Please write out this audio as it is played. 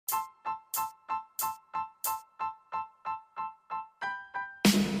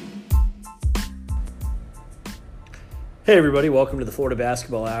Hey everybody, welcome to the Florida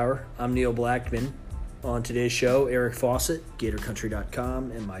Basketball Hour. I'm Neil Blackman. On today's show, Eric Fawcett,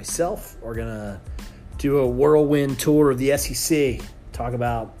 GatorCountry.com, and myself are going to do a whirlwind tour of the SEC, talk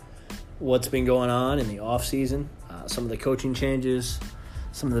about what's been going on in the offseason, some of the coaching changes,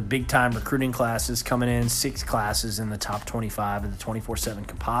 some of the big-time recruiting classes coming in, 6 classes in the top 25 of the 24/7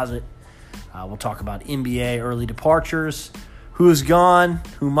 composite. We'll talk about NBA early departures, who's gone,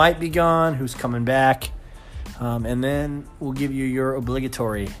 who might be gone, who's coming back. And then we'll give you your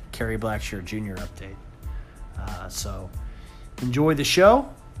obligatory Kerry Blackshear Jr. update. So enjoy the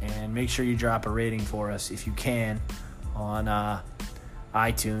show and make sure you drop a rating for us if you can on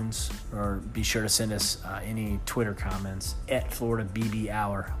iTunes, or be sure to send us any Twitter comments at Florida BB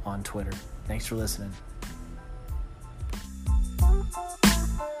Hour on Twitter. Thanks for listening.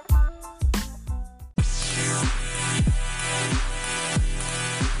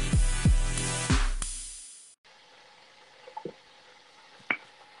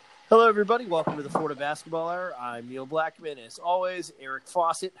 Hello, everybody. Welcome to the Florida Basketball Hour. I'm Neil Blackman. As always, Eric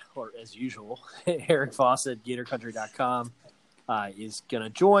Fawcett, or as usual, Eric Fawcett, GatorCountry.com, is going to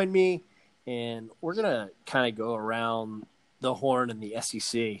join me, and we're going to kind of go around the horn in the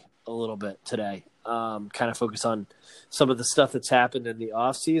SEC a little bit today, kind of focus on some of the stuff that's happened in the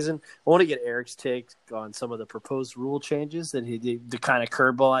offseason. I want to get Eric's take on some of the proposed rule changes that he did, the kind of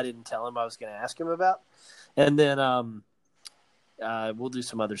curveball I didn't tell him I was going to ask him about. And then we'll do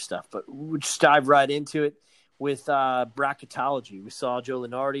some other stuff, but we'll just dive right into it with bracketology. We saw Joe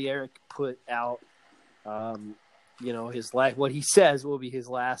Lunardi, Eric, put out, his what he says will be his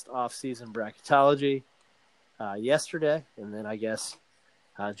last off-season bracketology yesterday, and then I guess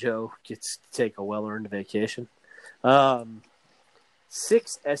Joe gets to take a well-earned vacation.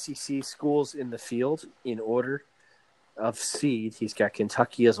 6 SEC schools in the field in order of seed. He's got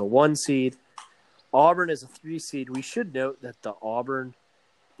Kentucky as a 1 seed. Auburn is a 3 seed. We should note that the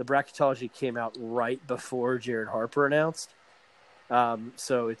bracketology came out right before Jared Harper announced.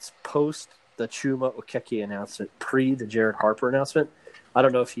 So it's post the Chuma Okeke announcement, pre the Jared Harper announcement. I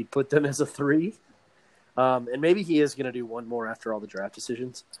don't know if he'd put them as a 3. And maybe he is going to do one more after all the draft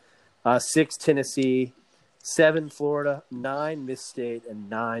decisions. 6 Tennessee, 7 Florida, 9 Miss State, and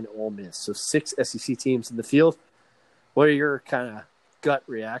 9 Ole Miss. So 6 SEC teams in the field. What are your kind of gut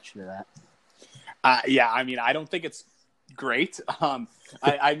reaction to that? I don't think it's great.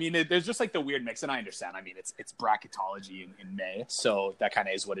 There's just like the weird mix, and I understand. It's bracketology in May, so that kind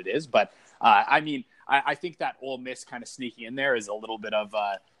of is what it is. But I think that Ole Miss kind of sneaking in there is a little bit of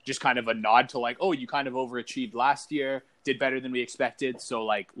just kind of a nod to like, oh, you kind of overachieved last year, did better than we expected. So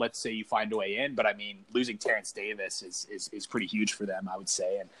like, let's say you find a way in. But losing Terrence Davis is pretty huge for them, I would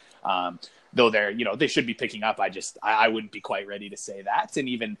say. And though they should be picking up, I wouldn't be quite ready to say that. And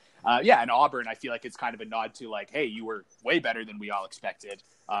even and Auburn, I feel like it's kind of a nod to like, hey, you were way better than we all expected.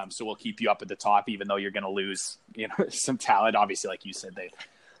 So we'll keep you up at the top, even though you're going to lose, some talent. Obviously, like you said, they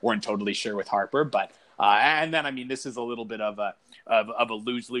weren't totally sure with Harper, but and then this is a little bit of a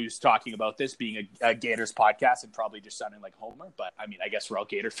lose-lose talking about this being a Gators podcast and probably just sounding like Homer. But I guess we're all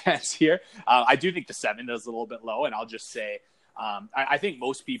Gator fans here. I do think the 7 is a little bit low, and I'll just say I think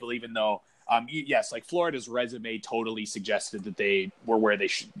most people, even though. Yes, like Florida's resume totally suggested that they were where they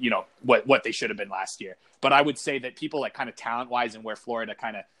should, what they should have been last year. But I would say that people like kind of talent-wise and where Florida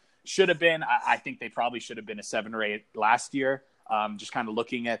kind of should have been, I think they probably should have been a 7 or 8 last year. Just kind of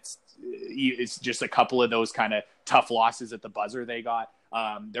looking at it's just a couple of those kind of tough losses at the buzzer they got.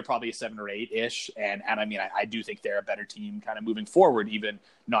 They're probably a 7 or 8-ish. And I do think they're a better team kind of moving forward, even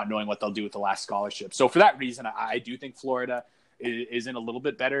not knowing what they'll do with the last scholarship. So for that reason, I do think Florida is in a little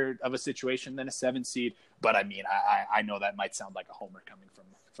bit better of a situation than a 7 seed. But I know that might sound like a homer coming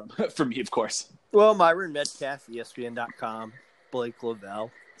from me, of course. Well, Myron Metcalf, ESPN.com, Blake Lavelle,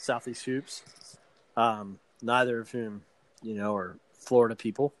 Southeast Hoops, neither of whom, are Florida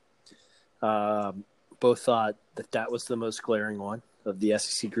people. Both thought that was the most glaring one of the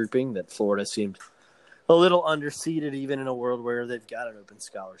SEC grouping, that Florida seemed a little underseeded even in a world where they've got an open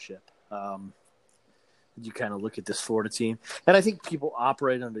scholarship. You kind of look at this Florida team, and I think people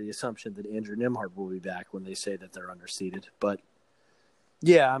operate under the assumption that Andrew Nembhard will be back when they say that they're underseeded. But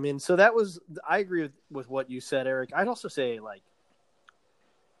yeah, so that was, I agree with what you said, Eric. I'd also say, like,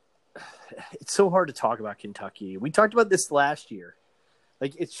 it's so hard to talk about Kentucky. We talked about this last year.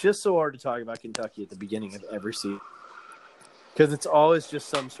 Like, it's just so hard to talk about Kentucky at the beginning of every season because it's always just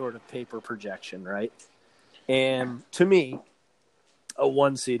some sort of paper projection, right? And to me, a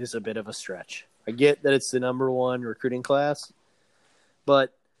 1 seed is a bit of a stretch. I get that it's the number 1 recruiting class,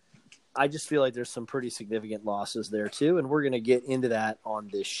 but I just feel like there's some pretty significant losses there too, and we're going to get into that on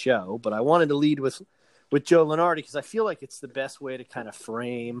this show. But I wanted to lead with with Joe Lunardi, because I feel like it's the best way to kind of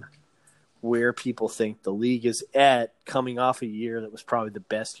frame where people think the league is at, coming off a year that was probably the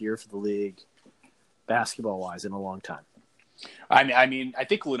best year for the league basketball-wise in a long time. I mean, I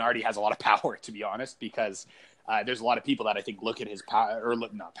think Lunardi has a lot of power, to be honest, because there's a lot of people that I think look at his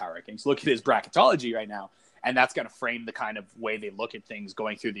not power rankings, look at his bracketology right now, and that's going to frame the kind of way they look at things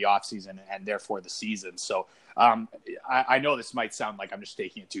going through the offseason and therefore the season. So I know this might sound like I'm just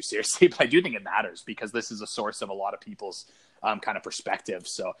taking it too seriously, but I do think it matters because this is a source of a lot of people's kind of perspective.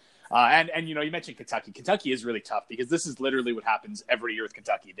 So, and you know, you mentioned Kentucky. Kentucky is really tough because this is literally what happens every year with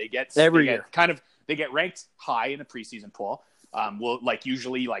Kentucky. They get ranked high in a preseason poll.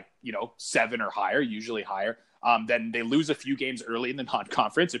 Usually 7 or higher, usually higher. Then they lose a few games early in the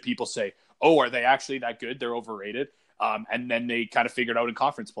non-conference, and people say, "Oh, are they actually that good? They're overrated." And then they kind of figure it out in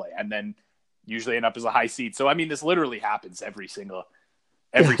conference play, and then usually end up as a high seed. So I mean, this literally happens every single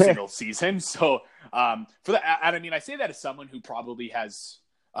season. So for that, and I mean, I say that as someone who probably has,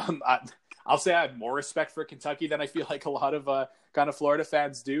 I'll say I have more respect for Kentucky than I feel like a lot of kind of Florida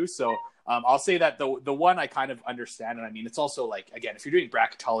fans do. So I'll say that the one I kind of understand, and I mean, it's also like, again, if you're doing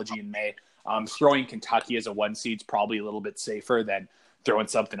bracketology in May, throwing Kentucky as a 1 seed is probably a little bit safer than throwing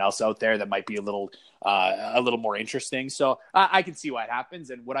something else out there that might be a little more interesting. So I can see why it happens.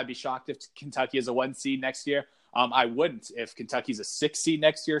 And would I be shocked if Kentucky is a 1 seed next year? I wouldn't. If Kentucky's a 6 seed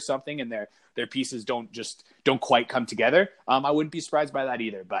next year or something, and their pieces don't quite come together, I wouldn't be surprised by that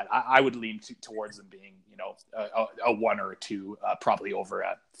either. But I would lean towards them being, a 1 or a 2, probably over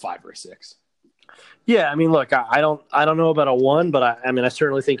a 5 or a 6. Yeah, I mean, look, I don't know about a 1, but I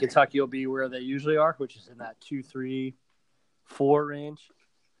certainly think Kentucky will be where they usually are, which is in that 2, 3, 4 range,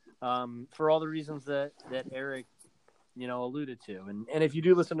 for all the reasons that Eric, alluded to. And if you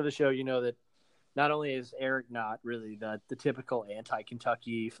do listen to the show, you know that not only is Eric not really the typical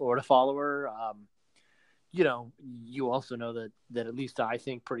anti-Kentucky Florida follower, you also know that at least I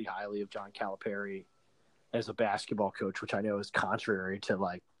think pretty highly of John Calipari as a basketball coach, which I know is contrary to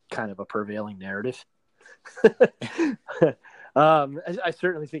like kind of a prevailing narrative. I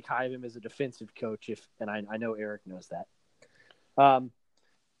certainly think high of him as a defensive coach, and I know Eric knows that.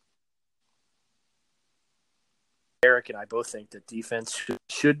 Eric and I both think that defense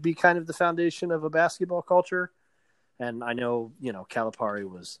should be kind of the foundation of a basketball culture. And I know, Calipari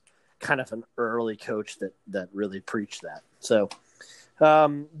was kind of an early coach that really preached that. So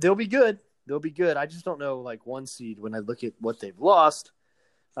they'll be good. They'll be good. I just don't know, like 1 seed when I look at what they've lost,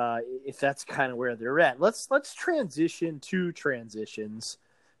 if that's kind of where they're at. Let's transition to transitions.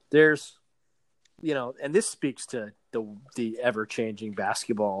 There's, and this speaks to the ever-changing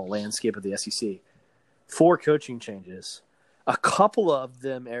basketball landscape of the SEC. 4 coaching changes. A couple of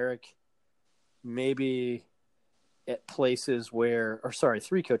them, Eric, maybe at places where –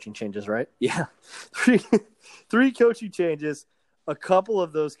 3 coaching changes, right? Yeah. 3 coaching changes. A couple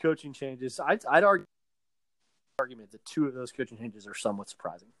of those coaching changes, I'd argue that 2 of those coaching changes are somewhat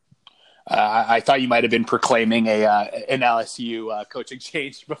surprising. I thought you might have been proclaiming an LSU coaching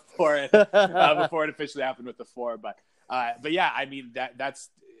change before it officially happened with the 4, but yeah, I mean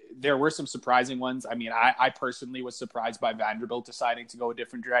there were some surprising ones. I mean, I personally was surprised by Vanderbilt deciding to go a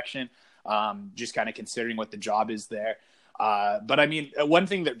different direction, just kind of considering what the job is there. But I mean, one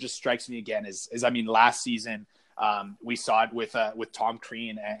thing that just strikes me again is I mean, last season we saw it with Tom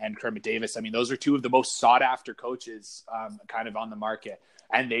Crean and Kermit Davis. I mean, those are 2 of the most sought after coaches kind of on the market.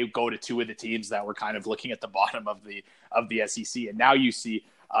 And they go to 2 of the teams that were kind of looking at the bottom of the SEC. And now you see,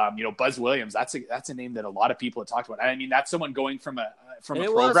 Buzz Williams. That's a name that a lot of people have talked about. I mean, that's someone going from a program.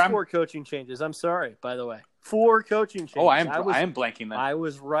 It was 4 coaching changes. I'm sorry, by the way, 4 coaching changes. Oh, I am blanking then. I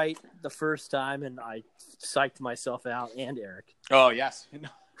was right the first time, and I psyched myself out and Eric. Oh yes,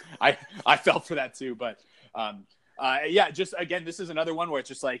 I fell for that too, but. Yeah, just again, this is another one where it's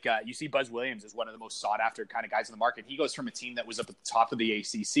just like you see Buzz Williams is one of the most sought after kind of guys in the market. He goes from a team that was up at the top of the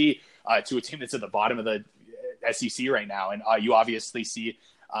ACC to a team that's at the bottom of the SEC right now. And you obviously see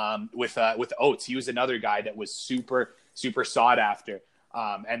with Oates, he was another guy that was super, super sought after.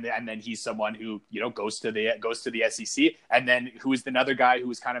 And then he's someone who, goes to the SEC. And then who is another guy who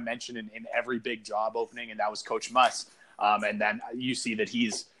was kind of mentioned in every big job opening, and that was Coach Muss. And then you see that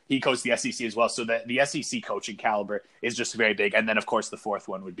he coached the SEC as well. So the SEC coaching caliber is just very big. And then, of course, the 4th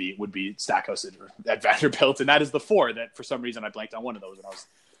one would be Stackhouse at Vanderbilt. And that is the 4 that, for some reason, I blanked on one of those when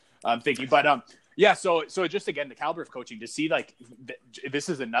I was thinking. But, yeah, so just, again, the caliber of coaching to see, like, this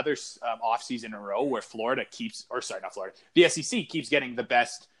is another offseason in a row where the SEC keeps getting the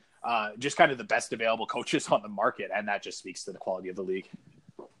best, just kind of the best available coaches on the market. And that just speaks to the quality of the league.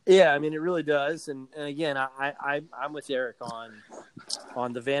 Yeah, I mean, it really does. And again, I'm with Eric on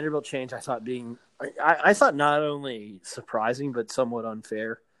on the Vanderbilt change, I thought not only surprising but somewhat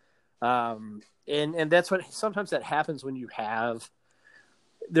unfair. And that's what sometimes that happens when you have.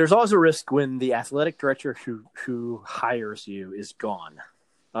 There's always a risk when the athletic director who hires you is gone,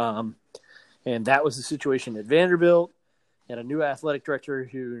 and that was the situation at Vanderbilt. Had a new athletic director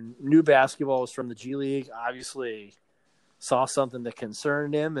who knew basketball, was from the G League, obviously saw something that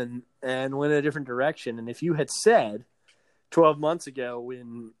concerned him and went in a different direction. And if you had said 12 months ago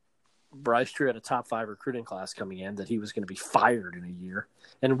when Bryce Drew had a top 5 recruiting class coming in that he was going to be fired in a year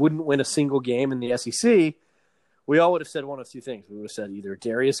and wouldn't win a single game in the SEC, we all would have said one of two things. We would have said either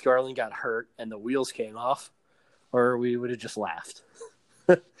Darius Garland got hurt and the wheels came off, or we would have just laughed.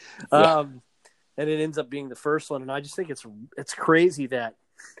 And it ends up being the first one. And I just think it's crazy that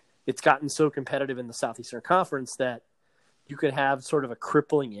it's gotten so competitive in the Southeastern Conference that you could have sort of a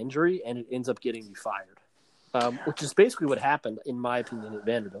crippling injury and it ends up getting you fired, which is basically what happened, in my opinion, at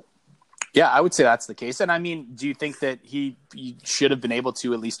Vanderbilt. Yeah, I would say that's the case. And I mean, do you think that he should have been able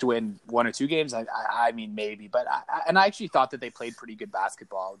to at least win 1 or 2 games? I mean, maybe. But I actually thought that they played pretty good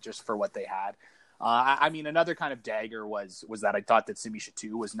basketball just for what they had. I mean, another kind of dagger was that I thought that Simi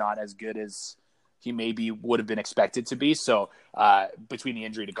Shittu was not as good as he maybe would have been expected to be. So between the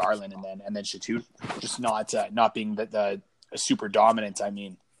injury to Garland and then Shittu just not being the super dominant, I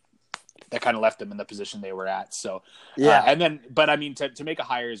mean, that kind of left them in the position they were at. So yeah, but I mean, to make a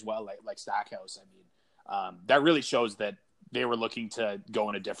hire as well, like Stackhouse, I mean, that really shows that they were looking to go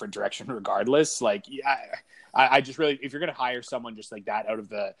in a different direction regardless. Like, I just really, if you're going to hire someone just like that out of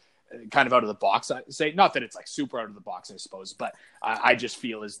the box, I say, not that it's like super out of the box, I suppose, but I just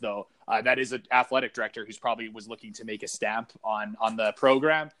feel as though that is an athletic director who's probably was looking to make a stamp on the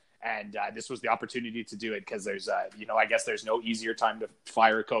program. And this was the opportunity to do it because there's, I guess there's no easier time to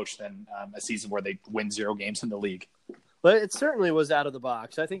fire a coach than a season where they win 0 games in the league. But it certainly was out of the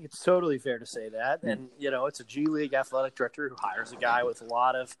box. I think it's totally fair to say that. And, it's a G League athletic director who hires a guy with a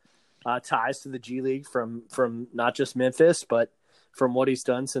lot of ties to the G League from not just Memphis, but from what he's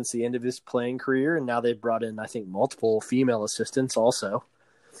done since the end of his playing career. And now they've brought in, I think, multiple female assistants also,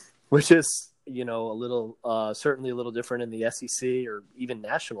 which is, certainly a little different in the SEC or even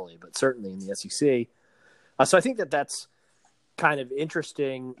nationally, but certainly in the SEC. So I think that's kind of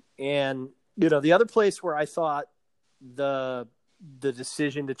interesting. And, the other place where I thought the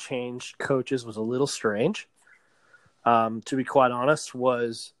decision to change coaches was a little strange, to be quite honest,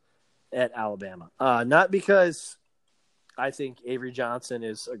 was at Alabama. Not because I think Avery Johnson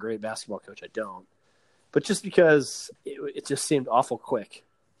is a great basketball coach. I don't. But just because it just seemed awful quick.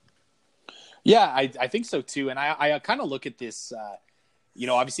 Yeah, I think so too. And I kind of look at this,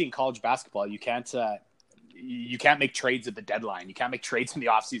 obviously in college basketball, you can't make trades at the deadline. You can't make trades in the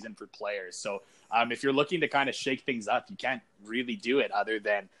offseason for players. So if you're looking to kind of shake things up, you can't really do it other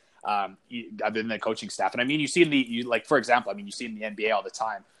than the coaching staff. And I mean, you see for example, you see in the NBA all the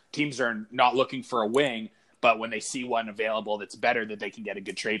time, teams are not looking for a wing, but when they see one available that's better that they can get a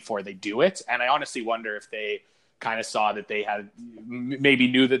good trade for, they do it. And I honestly wonder if they kind of saw that they had maybe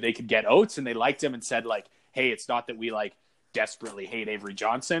knew that they could get Oates and they liked him and said like, hey, it's not that we like desperately hate Avery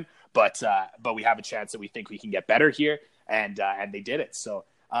Johnson, but we have a chance that we think we can get better here. And they did it. So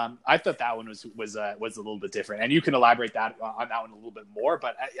I thought that one was a little bit different, and you can elaborate on that one a little bit more.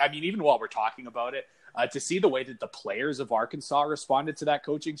 But I mean, even while we're talking about it, to see the way that the players of Arkansas responded to that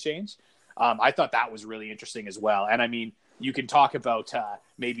coaching change, I thought that was really interesting as well. And I mean, you can talk about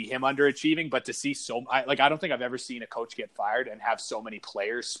maybe him underachieving, but to see I don't think I've ever seen a coach get fired and have so many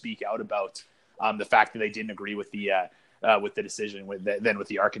players speak out about the fact that they didn't agree with the decision with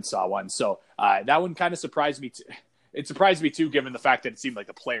the Arkansas one. So that one kind of surprised me too. It surprised me too, given the fact that it seemed like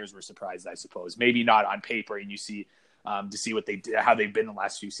the players were surprised, I suppose. Maybe not on paper, and you see to see what how they've been the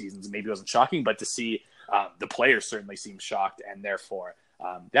last few seasons, maybe it wasn't shocking, but to see the players certainly seemed shocked, and therefore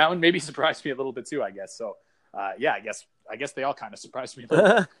that one maybe surprised me a little bit too, I guess. So I guess they all kind of surprised me a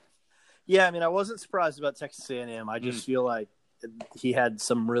little bit. Yeah, I mean, I wasn't surprised about Texas A&M. I just feel like he had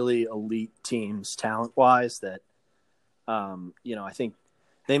some really elite teams talent-wise that, I think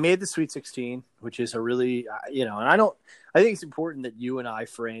they made the Sweet 16, which is a really, and I think it's important that you and I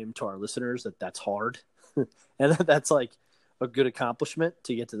frame to our listeners that that's hard and that's like a good accomplishment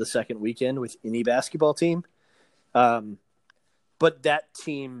to get to the second weekend with any basketball team. But that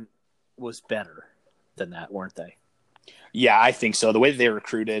team was better than that, weren't they? Yeah, I think so. The way they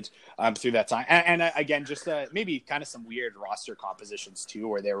recruited through that time. And again, just maybe kind of some weird roster compositions too,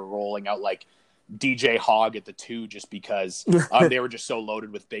 where they were rolling out like DJ Hogg at the 2 just because they were just so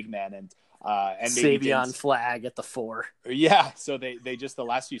loaded with big men and Savion Flagg at the 4. Yeah, so they just the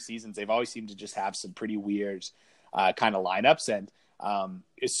last few seasons they've always seemed to just have some pretty weird kind of lineups, and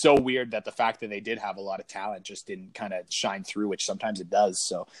It's so weird that the fact that they did have a lot of talent just didn't kind of shine through, which sometimes it does.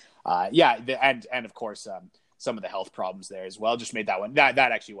 So, and of course, some of the health problems there as well just made that one. That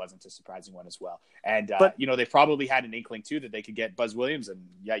actually wasn't a surprising one as well. And, they probably had an inkling too that they could get Buzz Williams, and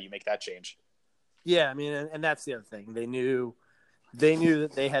you make that change. Yeah, I mean, and that's the other thing. They knew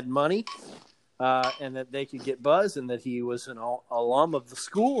that they had money and that they could get Buzz, and that he was an alum of the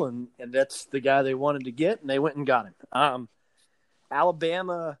school, and that's the guy they wanted to get, and they went and got him.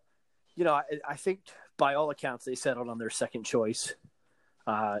 Alabama, I think by all accounts they settled on their second choice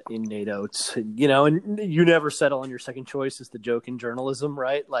in Nate Oates. And you never settle on your second choice is the joke in journalism,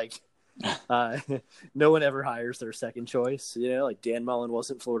 right? Like, no one ever hires their second choice. Like Dan Mullen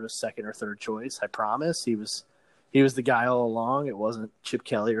wasn't Florida's second or third choice. I promise. He was the guy all along. It wasn't Chip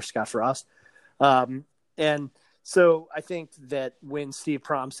Kelly or Scott Frost. And so I think that when Steve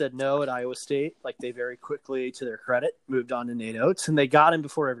Prohm said no at Iowa State, like, they very quickly, to their credit, moved on to Nate Oates, and they got him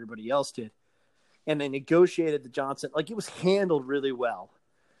before everybody else did. And they negotiated the Johnson. Like, it was handled really well,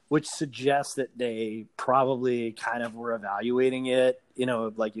 which suggests that they probably kind of were evaluating it.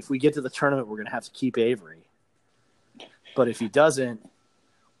 Like, if we get to the tournament, we're going to have to keep Avery. But if he doesn't,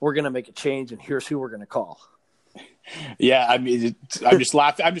 we're going to make a change, and here's who we're going to call. Yeah, I mean, I'm just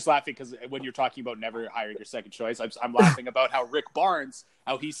laughing. I'm just laughing because when you're talking about never hiring your second choice, I'm laughing about how Rick Barnes,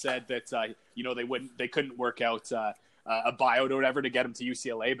 how he said that they couldn't work out a buyout or whatever to get him to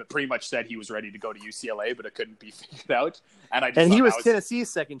UCLA, but pretty much said he was ready to go to UCLA, but it couldn't be figured out. And he was Tennessee's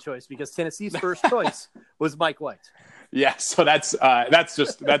second choice because Tennessee's first choice was Mike White. Yeah, so that's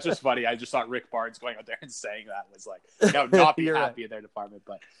just funny. I just thought Rick Barnes going out there and saying that was like, not be happy in their department,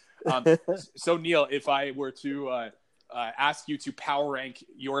 but. So Neil, if I were to ask you to power rank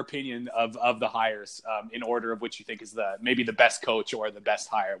your opinion of the hires in order of which you think is maybe the best coach or the best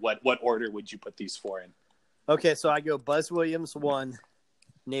hire, what order would you put these four in? Okay, so I go Buzz Williams 1,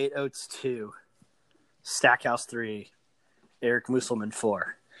 Nate Oates 2, Stackhouse 3, Eric Musselman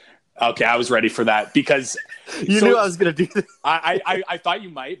 4. Okay, I was ready for that because you knew I was going to do this. I thought you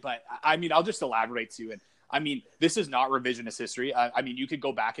might, but I mean, I'll just elaborate too. And I mean, this is not revisionist history. I mean, you could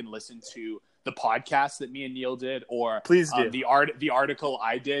go back and listen to the podcast that me and Neil did, or please do the article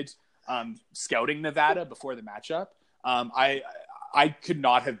I did scouting Nevada before the matchup. I could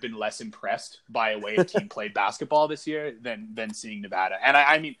not have been less impressed by a way a team played basketball this year than seeing Nevada. And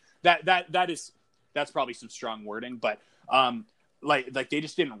I mean that's probably some strong wording, but like they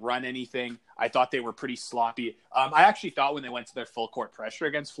just didn't run anything. I thought they were pretty sloppy. I actually thought when they went to their full court pressure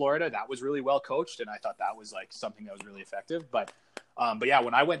against Florida, that was really well coached, and I thought that was like something that was really effective. But yeah,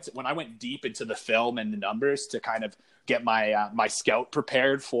 when I went deep into the film and the numbers to kind of get my scout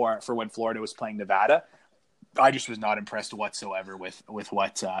prepared for when Florida was playing Nevada, I just was not impressed whatsoever with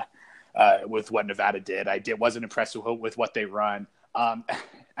what Nevada did. Wasn't impressed with what they run. And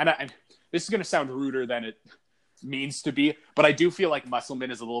this is going to sound ruder than it means to be, but I do feel like Musselman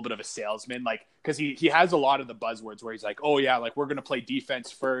is a little bit of a salesman, like, because he has a lot of the buzzwords where he's like, oh yeah, like we're going to play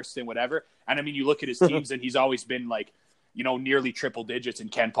defense first and whatever. And I mean, you look at his teams and he's always been like, nearly triple digits in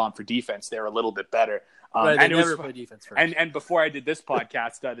KenPom for defense. They're a little bit better. Right, and never play defense first. And before I did this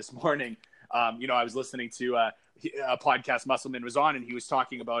podcast this morning, I was listening to a podcast Musselman was on, and he was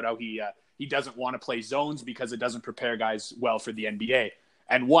talking about how he doesn't want to play zones because it doesn't prepare guys well for the NBA.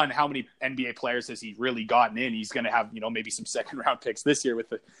 And how many NBA players has he really gotten in? He's going to have, maybe some second round picks this year with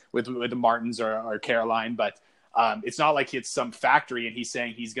the Martins or Caroline, but it's not like it's some factory and he's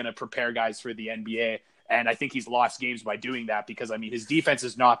saying he's going to prepare guys for the NBA. And I think he's lost games by doing that because, I mean, his defense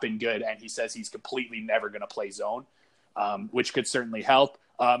has not been good, and he says he's completely never going to play zone, which could certainly help.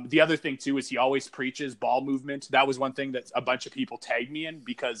 The other thing, too, is he always preaches ball movement. That was one thing that a bunch of people tagged me in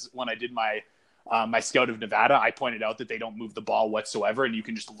because when I did my scout of Nevada, I pointed out that they don't move the ball whatsoever, and you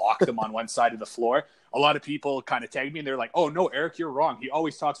can just lock them on one side of the floor. A lot of people kind of tagged me, and they're like, oh, no, Eric, you're wrong. He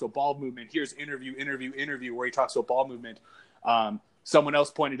always talks about ball movement. Here's interview where he talks about ball movement. Someone else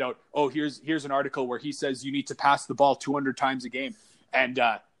pointed out, oh, here's an article where he says you need to pass the ball 200 times a game. And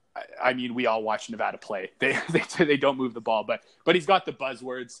I mean, we all watch Nevada play. They don't move the ball, but he's got the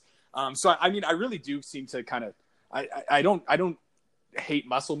buzzwords. So I mean, I really do seem to kind of I don't hate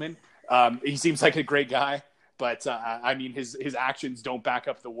Musselman. He seems like a great guy, but I mean, his actions don't back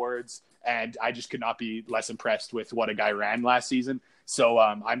up the words, and I just could not be less impressed with what a guy ran last season. So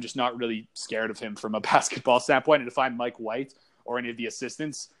I'm just not really scared of him from a basketball standpoint. And if I'm Mike White or any of the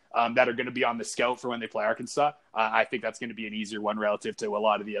assistants that are going to be on the scout for when they play Arkansas, I think that's going to be an easier one relative to a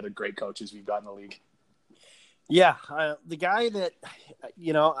lot of the other great coaches we've got in the league. Yeah, the guy that,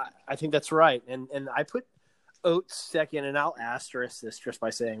 I think that's right. And I put Oates second, and I'll asterisk this just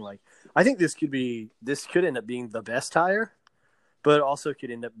by saying, like, I think this could end up being the best hire but also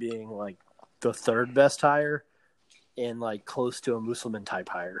could end up being like the third best hire and like close to a Musselman type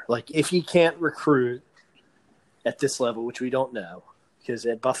hire. Like if he can't recruit at this level, which we don't know, because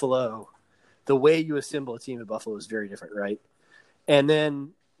at Buffalo, the way you assemble a team at Buffalo is very different, right? And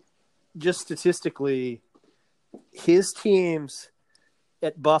then just statistically, his teams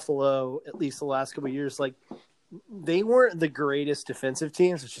at Buffalo, at least the last couple of years, like they weren't the greatest defensive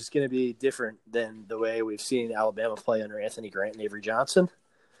teams, which is going to be different than the way we've seen Alabama play under Anthony Grant and Avery Johnson.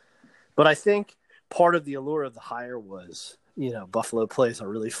 But I think part of the allure of the hire was, Buffalo plays a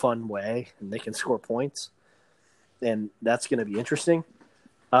really fun way and they can score points. And that's going to be interesting.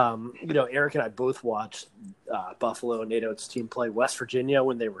 Eric and I both watched Buffalo and Nate Oates' team play West Virginia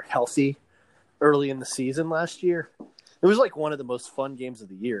when they were healthy early in the season last year. It was like one of the most fun games of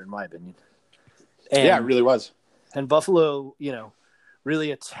the year, in my opinion. And, yeah, it really was. And Buffalo,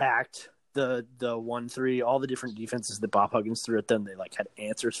 really attacked the 1-3, all the different defenses that Bob Huggins threw at them. They like had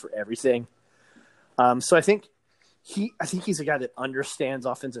answers for everything. So I think he's a guy that understands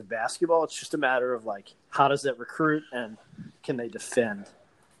offensive basketball. It's just a matter of like, how does that recruit and can they defend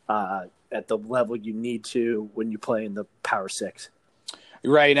at the level you need to when you play in the Power Six?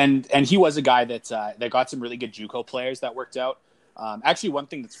 Right, and he was a guy that got some really good JUCO players that worked out. Actually, one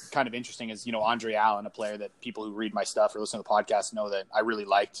thing that's kind of interesting is, Andre Allen, a player that people who read my stuff or listen to the podcast know that I really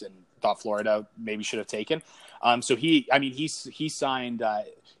liked and thought Florida maybe should have taken. So he signed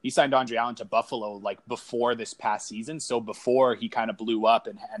Andre Allen to Buffalo like before this past season. So before he kind of blew up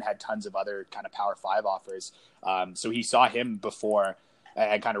and had tons of other kind of Power 5 offers. So he saw him before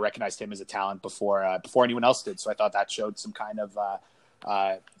and kind of recognized him as a talent before anyone else did. So I thought that showed some kind of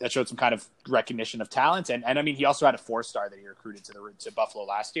recognition of talent. And I mean, he also had a 4-star that he recruited to Buffalo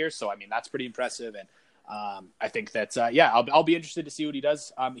last year. So, I mean, that's pretty impressive. And I think that, I'll be interested to see what he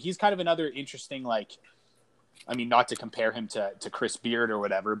does. He's kind of another interesting, not to compare him to Chris Beard or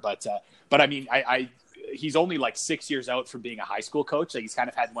whatever, but I mean, he's only like 6 years out from being a high school coach. Like he's kind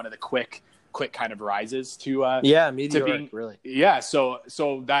of had one of the quick kind of rises to meteoric, really. Yeah. So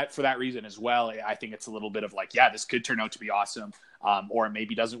that for that reason as well, I think it's a little bit of like, this could turn out to be awesome. Or it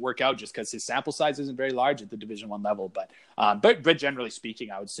maybe doesn't work out just because his sample size isn't very large at the Division I level. But generally speaking,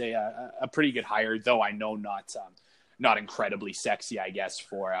 I would say a pretty good hire, though I know not incredibly sexy, I guess,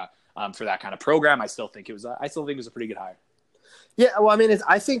 for that kind of program. I still think it was a pretty good hire. Yeah, well, I mean,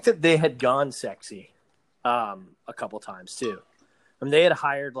 I think that they had gone sexy a couple times too. I mean, they had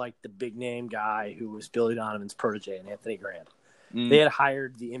hired like the big name guy who was Billy Donovan's protege and Anthony Grant. They had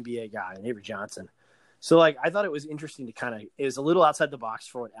hired the NBA guy and Avery Johnson. So, like, I thought it was interesting to it was a little outside the box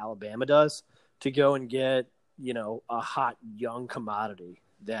for what Alabama does to go and get, a hot young commodity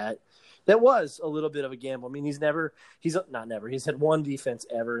that was a little bit of a gamble. I mean, he's had one defense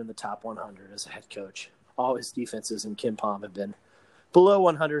ever in the top 100 as a head coach. All his defenses in KenPom have been below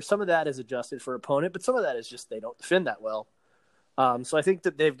 100. Some of that is adjusted for opponent, but some of that is just they don't defend that well. So I think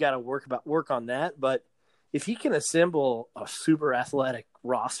that they've got to work on that. But if he can assemble a super athletic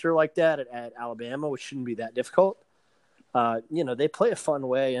roster like that at Alabama, which shouldn't be that difficult, they play a fun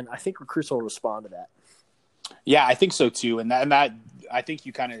way, and I think recruits will respond to that. Yeah, I think so too. And that I think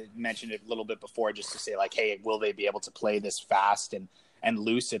you kind of mentioned it a little bit before, just to say like, hey, will they be able to play this fast and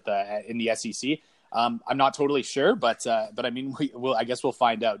loose in the SEC? I'm not totally sure, but I mean, I guess we'll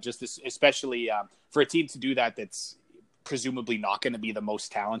find out. Especially for a team to do that, that's presumably not going to be the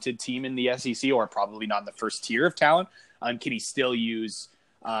most talented team in the SEC, or probably not in the first tier of talent. Can he still use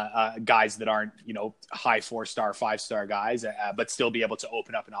guys that aren't, high 4-star, 5-star guys, but still be able to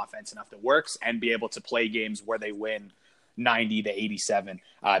open up an offense enough that works and be able to play games where they win 90-87?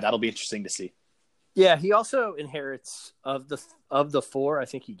 That'll be interesting to see. Yeah, he also inherits of the 4. I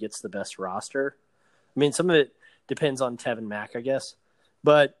think he gets the best roster. I mean, some of it depends on Tevin Mack, I guess,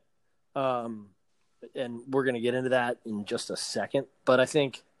 but and we're going to get into that in just a second. But I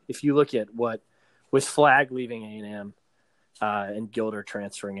think if you look at with Flagg leaving A&M and Gilder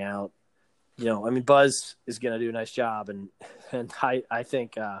transferring out, Buzz is going to do a nice job. And I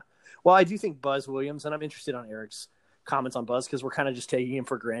think, I do think Buzz Williams, and I'm interested on Eric's comments on Buzz because we're kind of just taking him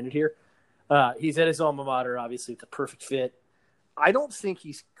for granted here. He's at his alma mater, obviously, it's a perfect fit. I don't think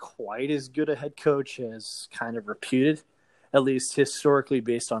he's quite as good a head coach as kind of reputed, at least historically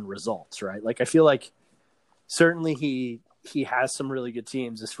based on results, right? Like, I feel like certainly he has some really good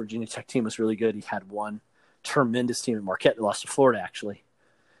teams. This Virginia Tech team was really good. He had one tremendous team at Marquette that lost to Florida, actually.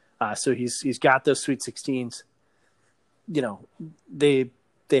 So he's got those Sweet 16s. They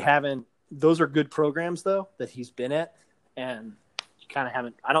haven't – those are good programs, though, that he's been at. And you kind of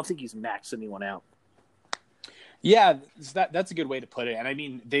haven't – I don't think he's maxed anyone out. Yeah, that's a good way to put it. And I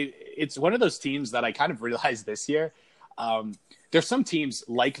mean, it's one of those teams that I kind of realized this year. There's some teams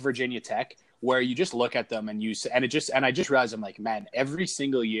like Virginia Tech where you just look at them and I just realized, I'm like, man, every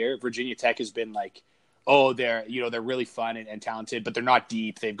single year Virginia Tech has been like, oh, they're really fun and talented, but they're not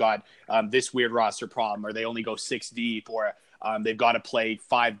deep. They've got this weird roster problem, or they only go 6 deep, or they've got to play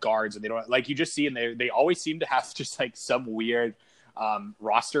 5 guards, and they don't, like, you just see, and they always seem to have just like some weird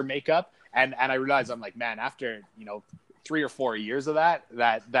roster makeup. And I realized, I'm like, man, after 3 or 4 years of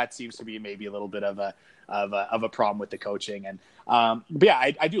that seems to be maybe a little bit of a problem with the coaching. And but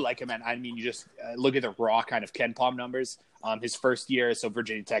yeah, I do like him. And I mean, you just look at the raw kind of Ken Palm numbers. His first year, so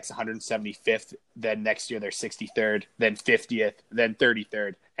Virginia Tech's 175th. Then next year they're 63rd, then 50th, then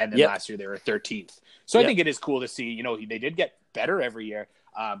 33rd, and then last year they were 13th. So I think it is cool to see. They did get better every year,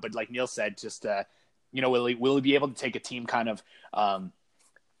 but like Neil said, just will he be able to take a team kind of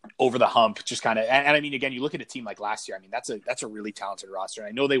over the hump? Just kind of, and I mean, again, you look at a team like last year. I mean, that's a really talented roster. And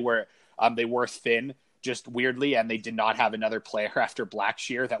I know they were thin, just weirdly, and they did not have another player after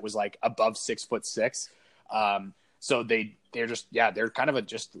Blackshear that was like above 6'6". So they're kind of a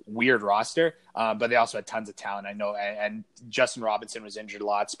just weird roster, but they also had tons of talent. I know, and Justin Robinson was injured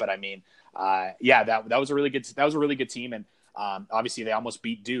lots, but I mean, that was a really good team, and obviously they almost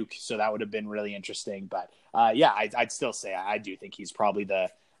beat Duke, so that would have been really interesting. But I'd still say I do think he's probably the.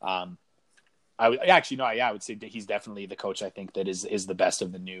 I would say that he's definitely the coach. I think that is the best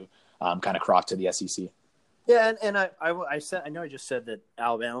of the new kind of crop to the SEC. Yeah, and I said, I know I just said that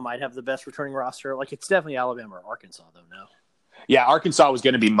Alabama might have the best returning roster. Like, it's definitely Alabama or Arkansas, though. No. Yeah, Arkansas was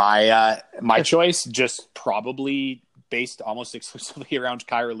going to be my choice, just probably based almost exclusively around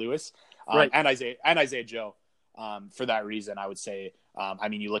Kyra Lewis, right, and Isaiah Joe. For that reason, I would say. I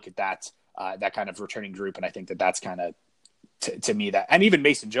mean, you look at that kind of returning group, and I think that's kind of to me that, and even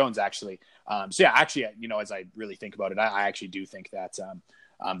Mason Jones actually. So yeah, actually, as I really think about it, I actually do think that.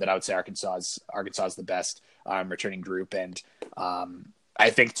 That I would say Arkansas is the best returning group, and I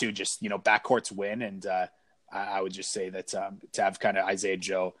think too, just backcourts win, and I would just say that to have kind of Isaiah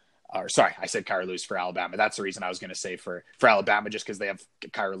Joe, or sorry, I said Kyra Lewis for Alabama. That's the reason I was going to say for Alabama, just because they have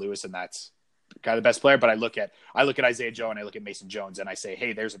Kyra Lewis, and that's kind of the best player. But I look at Isaiah Joe and I look at Mason Jones, and I say,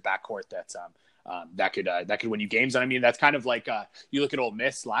 hey, there's a backcourt that could win you games. And I mean, that's kind of like you look at Ole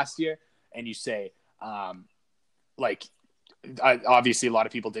Miss last year, and you say obviously a lot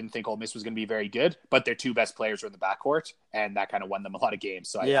of people didn't think Ole Miss was going to be very good, but their 2 best players were in the backcourt, and that kind of won them a lot of games.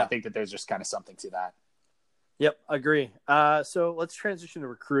 So I think that there's just kind of something to that. Yep, agree. So let's transition to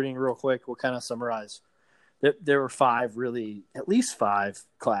recruiting real quick. We'll kind of summarize. There were at least five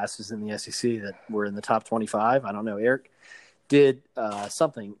classes in the SEC that were in the top 25. I don't know. Eric did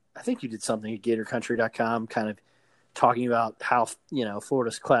something. I think you did something at GatorCountry.com, kind of talking about how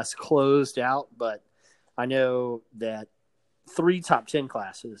Florida's class closed out, but I know that 3 top 10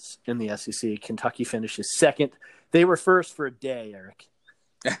 classes in the SEC. Kentucky finishes second. They were first for a day, Eric,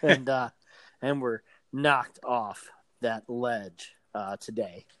 and were knocked off that ledge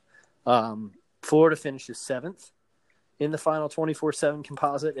today. Florida finishes 7th in the final 24/7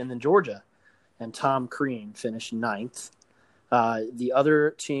 composite, and then Georgia and Tom Crean finished 9th. The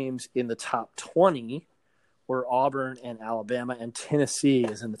other teams in the top 20 were Auburn and Alabama, and Tennessee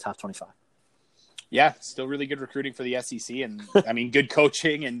is in the top 25. Yeah, still really good recruiting for the SEC, and I mean, good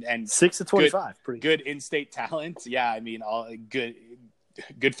coaching and 6 to 25, pretty good in-state talent. Yeah, I mean, all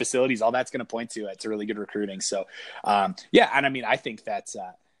good facilities. All that's going to point to it's really good recruiting. So, and I mean, I think that's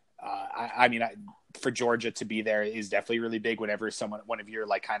for Georgia to be there is definitely really big. Whenever one of your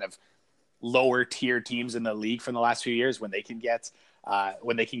like kind of lower tier teams in the league from the last few years, when they can get a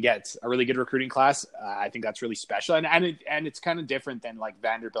really good recruiting class, I think that's really special. And it's kind of different than like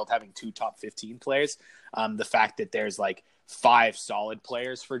Vanderbilt having 2 top 15 players. The fact that there's like 5 solid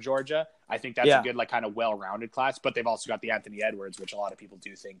players for Georgia, I think that's a good, like, kind of well-rounded class. But they've also got the Anthony Edwards, which a lot of people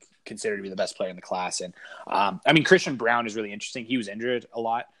do consider to be the best player in the class. And I mean, Christian Brown is really interesting. He was injured a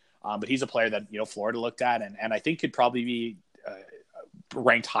lot, but he's a player that Florida looked at and I think could probably be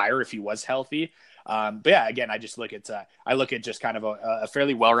ranked higher if he was healthy. But yeah, again, I look at just kind of a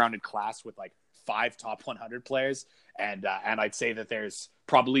fairly well-rounded class with like 5 top 100 players. And I'd say that there's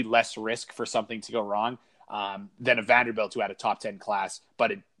probably less risk for something to go wrong than a Vanderbilt who had a top 10 class,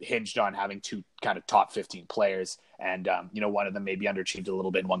 but it hinged on having 2 kind of top 15 players. And, one of them maybe underachieved a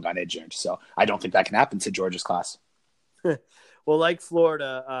little bit and one got injured. So I don't think that can happen to Georgia's class. Well, like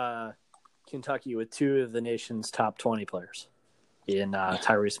Florida, Kentucky with 2 of the nation's top 20 players in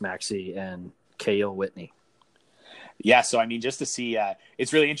Tyrese Maxey and Kael Whitney. Yeah, so I mean, just to see,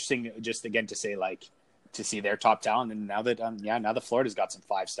 it's really interesting. Just again to say, like, to see their top talent. And now that now that Florida's got some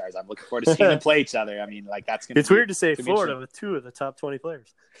 5 stars, I'm looking forward to seeing them play each other. I mean, like that's gonna. It's weird to say Florida with 2 of the top 20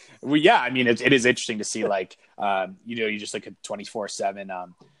 players. Well, yeah, I mean, it is interesting to see. Like, you just look at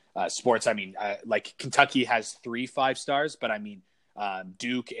 24/7 sports. I mean, like Kentucky has 3 5-stars, but I mean,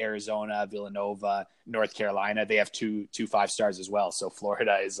 Duke, Arizona, Villanova, North Carolina, they have two 5-stars as well. So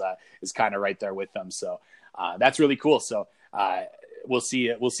Florida is kind of right there with them. So that's really cool. So we'll see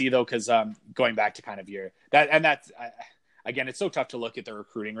though, because going back to kind of that's again, it's so tough to look at the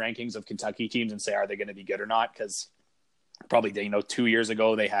recruiting rankings of Kentucky teams and say, are they going to be good or not? Because probably 2 years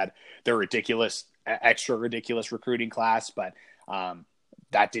ago they had their extra ridiculous recruiting class, but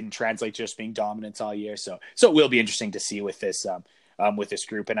that didn't translate to just being dominant all year. So it will be interesting to see with this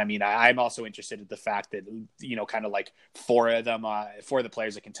group. And I mean, I'm also interested in the fact that, kind of like 4 of the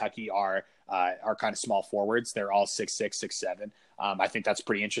players at Kentucky are kind of small forwards. They're all 6'6", 6'7". I think that's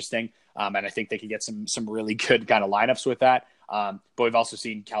pretty interesting. And I think they can get some really good kind of lineups with that. But we've also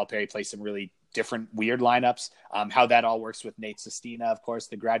seen Calipari play some really different weird lineups. How that all works with Nate Sestina, of course,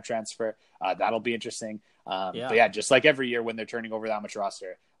 the grad transfer, that'll be interesting. But yeah, just like every year when they're turning over that much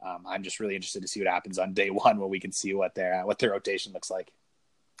roster, I'm just really interested to see what happens on day one when we can see what their rotation looks like.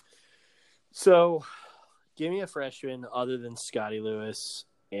 So give me a freshman other than Scotty Lewis,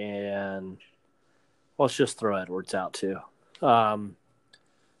 and let's just throw Edwards out too.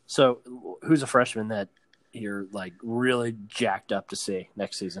 So who's a freshman that you're like really jacked up to see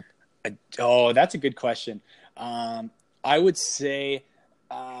next season? Oh, that's a good question. I would say,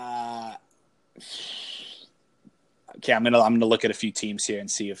 okay, I'm gonna look at a few teams here and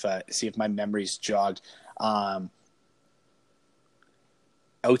see if my memory's jogged.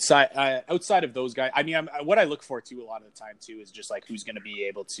 Outside of those guys, I mean, what I look for too a lot of the time too is just like who's going to be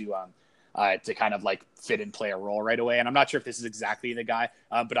able to kind of like fit and play a role right away. And I'm not sure if this is exactly the guy,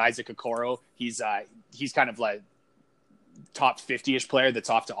 but Isaac Okoro, he's kind of like top 50-ish player that's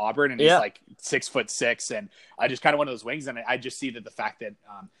off to Auburn, and he's like 6'6", and just kind of one of those wings. And I just see that the fact that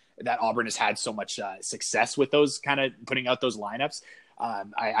that Auburn has had so much success with those kind of putting out those lineups.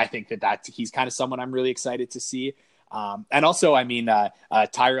 I think that he's kind of someone I'm really excited to see. And also, I mean,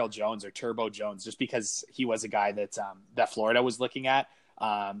 Tyrell Jones or Turbo Jones, just because he was a guy that Florida was looking at.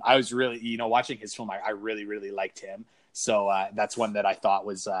 I was really, watching his film, I really, really liked him. So that's one that I thought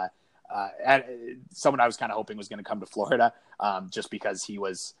was someone I was kind of hoping was going to come to Florida, just because he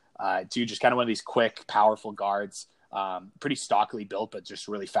was just kind of one of these quick, powerful guards, pretty stockily built, but just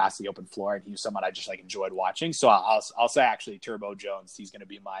really fast the open floor. And he was someone I just like enjoyed watching. So I'll say actually Turbo Jones, he's going to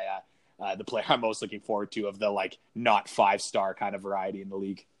be my the player I'm most looking forward to of the like not 5-star kind of variety in the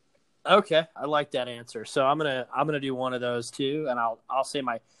league. Okay, I like that answer. So I'm gonna do one of those too, and I'll say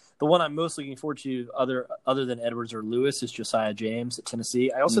the one I'm most looking forward to other than Edwards or Lewis is Josiah James at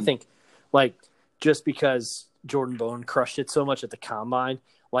Tennessee. I also think like just because Jordan Bone crushed it so much at the combine,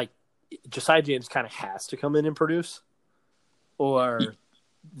 like Josiah James kind of has to come in and produce, or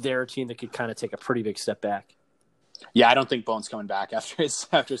they're a team that could kind of take a pretty big step back. Yeah, I don't think Bone's coming back after his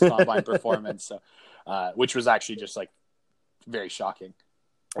combine performance, so which was actually just like very shocking.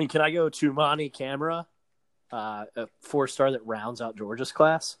 And can I go to Monty Camera, a 4-star that rounds out Georgia's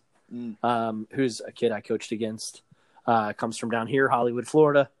class, who's a kid I coached against, comes from down here, Hollywood,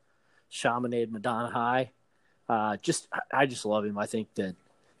 Florida, Chaminade Madonna High. I just love him. I think that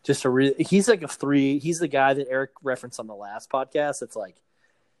he's like a 3. He's the guy that Eric referenced on the last podcast. It's like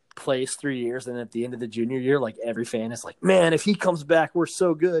plays 3 years, and at the end of the junior year, like every fan is like, man, if he comes back, we're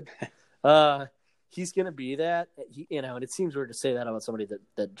so good. He's going to be that, and it seems weird to say that about somebody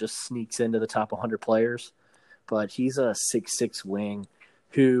that just sneaks into the top 100 players, but he's a 6'6" wing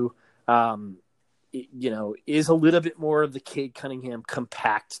who, is a little bit more of the Cade Cunningham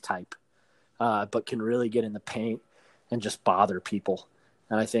compact type, but can really get in the paint and just bother people.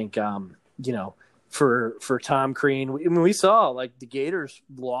 And I think, for Tom Crean, we saw like the Gators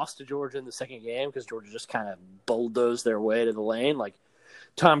lost to Georgia in the second game because Georgia just kind of bulldozed their way to the lane. Like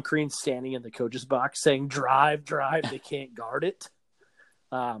Tom Crean standing in the coach's box saying, drive, they can't guard it.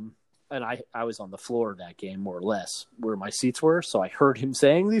 And I was on the floor of that game, more or less, where my seats were. So I heard him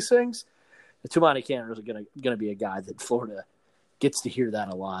saying these things. Tumani Cantor is going to be a guy that Florida gets to hear that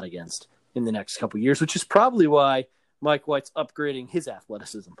a lot against in the next couple of years, which is probably why Mike White's upgrading his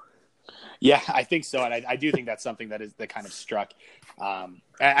athleticism. Yeah, I think so, and I do think that's something that kind of struck. And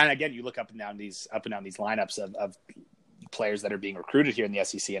again, you look up and down these lineups of players that are being recruited here in the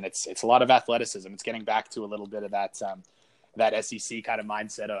SEC, and it's a lot of athleticism. It's getting back to a little bit of that SEC kind of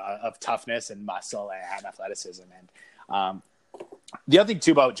mindset of toughness and muscle and athleticism. And The other thing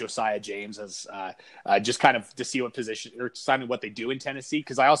too about Josiah James is just kind of to see what position or signing what they do in Tennessee,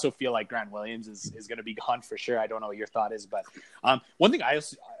 because I also feel like Grant Williams is going to be gone for sure. I don't know what your thought is, but one thing I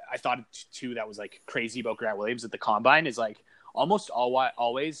thought too that was like crazy about Grant Williams at the combine is like almost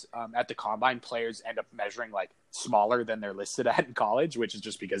always at the combine players end up measuring like smaller than they're listed at in college, which is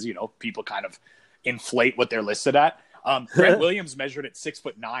just because people kind of inflate what they're listed at. Grant Williams measured at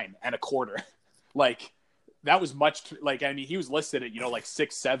 6'9.25", like. That was much like, I mean, he was listed at, like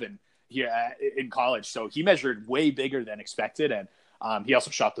 6'7" here in college. So he measured way bigger than expected. And he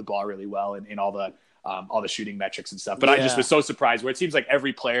also shot the ball really well in all the shooting metrics and stuff. But I just was so surprised where it seems like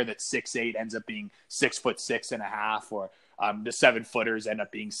every player that's 6'8" ends up being 6'6.5", or the 7-footers end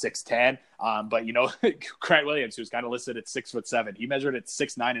up being 6'10". But Grant Williams, who's kind of listed at 6'7", he measured at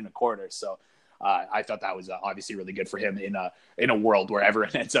 6'9.25". So I thought that was obviously really good for him in a world where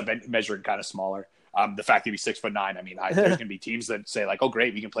everyone ends up measuring kind of smaller. The fact that he's 6'9", I mean, there's going to be teams that say like, "Oh,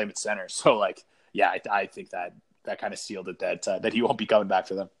 great, we can play him at center." So, like, yeah, I think that kind of sealed it that he won't be coming back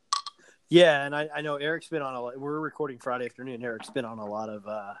for them. Yeah, and I know Eric's been on we're recording Friday afternoon. Eric's been on a lot of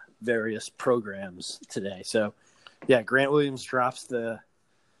various programs today. So, yeah, Grant Williams drops the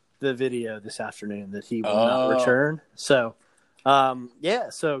video this afternoon that he will not return. So,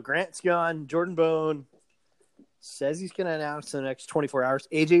 so Grant's gone. Jordan Bone says he's going to announce in the next 24 hours.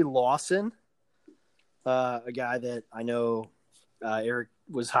 AJ Lawson. A guy that I know Eric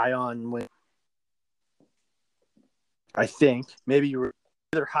was high on when I think maybe you were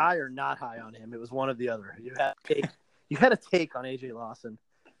either high or not high on him. It was one or the other. You had a take on AJ Lawson.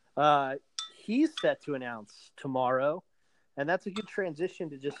 He's set to announce tomorrow, and that's a good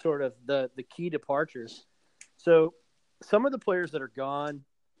transition to just sort of the key departures. So some of the players that are gone,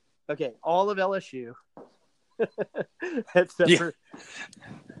 okay, all of LSU, except for.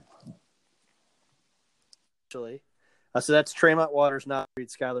 So that's Tremont Waters, not Reed,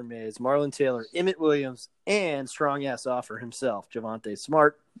 Skylar Mays, Marlon Taylor, Emmett Williams, and strong-ass offer himself, Javonte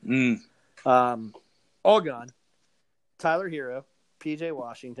Smart. All gone. Tyler Hero, P.J.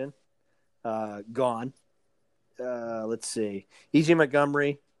 Washington, gone. Let's see. E.J.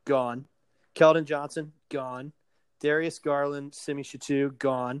 Montgomery, gone. Keldon Johnson, gone. Darius Garland, Simi Shatu,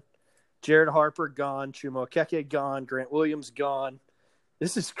 gone. Jared Harper, gone. Chuma Okeke, gone. Grant Williams, gone.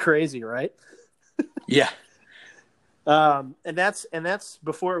 This is crazy, right? Yeah. And that's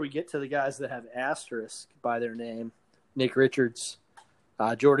before we get to the guys that have asterisk by their name: Nick Richards,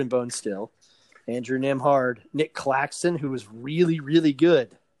 Jordan Bonestill, Andrew Nemhard, Nick Claxton, who was really, really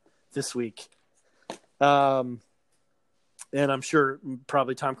good this week. And I'm sure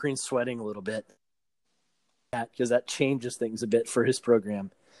probably Tom Crean's sweating a little bit because that changes things a bit for his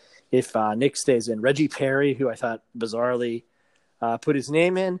program. If Nick stays in, Reggie Perry, who I thought bizarrely put his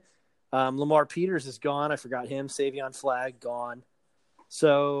name in. Lamar Peters is gone. I forgot him. Savion Flagg, gone.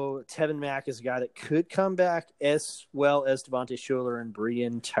 So Tevin Mack is a guy that could come back, as well as Devontae Shuler and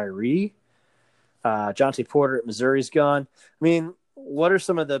Brian Tyree. Jonte Porter at Missouri's gone. I mean, what are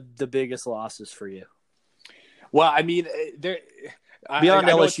some of the biggest losses for you? Well, I mean, beyond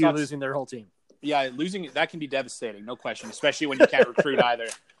LSU losing their whole team. Yeah, losing that can be devastating, no question, especially when you can't recruit either.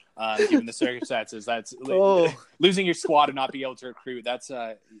 Given the circumstances, losing your squad and not be able to recruit. That's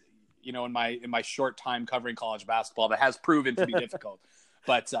in my short time covering college basketball, that has proven to be difficult.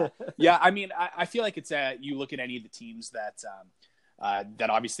 But yeah, I mean, I feel like it's you look at any of the teams that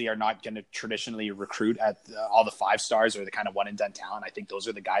obviously are not going to traditionally recruit at all the 5 stars or the kind of one and done talent. I think those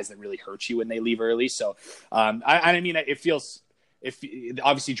are the guys that really hurt you when they leave early. So I mean, it feels.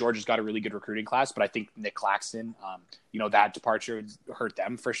 Obviously Georgia's got a really good recruiting class, but I think Nick Claxton, that departure hurt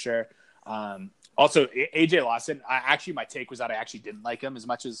them for sure. Also, AJ Lawson. My take was that I actually didn't like him as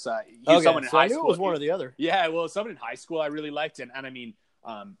much as he was someone in high school. It was one or the other. Yeah, well, someone in high school I really liked, and I mean,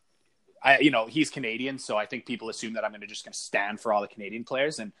 he's Canadian, so I think people assume that I'm going to stand for all the Canadian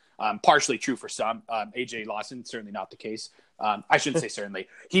players, and partially true for some. AJ Lawson, certainly not the case. I shouldn't say certainly.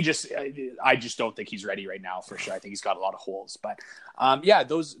 I just don't think he's ready right now for sure. I think he's got a lot of holes, but yeah,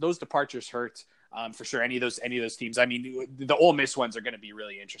 those departures hurt for sure. Any of those teams. I mean, the Ole Miss ones are going to be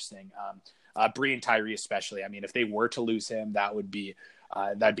really interesting. Brian Tyree especially. I mean, if they were to lose him, that'd be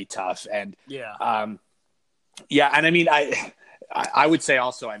tough. And yeah, and I mean, I would say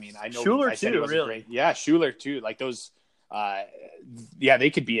also. I mean, I know Shuler I said too. It wasn't Really, great. Yeah, Shuler too. Like those. They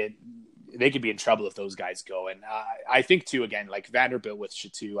could be in trouble if those guys go. And I think too, again, like Vanderbilt with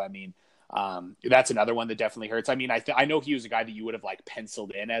Shatu. I mean, that's another one that definitely hurts. I mean, I know he was a guy that you would have like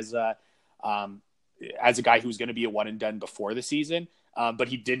penciled in as a guy who's going to be a one and done before the season. But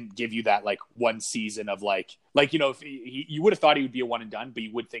he didn't give you that like one season of like if you would have thought he would be a one and done, but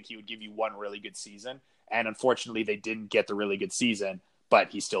you would think he would give you one really good season. And unfortunately, they didn't get the really good season,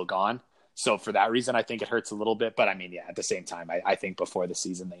 but he's still gone. So for that reason, I think it hurts a little bit. But I mean, yeah, at the same time, I think before the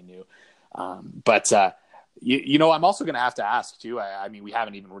season they knew. I'm also going to have to ask too. I mean, we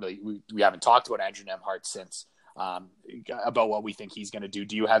haven't even we haven't talked about Andrew Nembhard since about what we think he's going to do.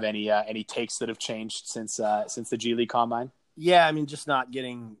 Do you have any takes that have changed since the G League Combine? Yeah, I mean, just not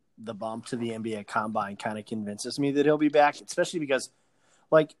getting the bump to the NBA Combine kind of convinces me that he'll be back, especially because,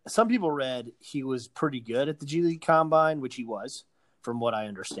 like, some people read he was pretty good at the G League Combine, which he was, from what I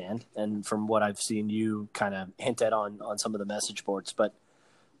understand, and from what I've seen you kind of hint at on some of the message boards. But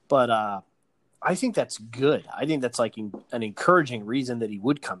I think that's good. I think that's like an encouraging reason that he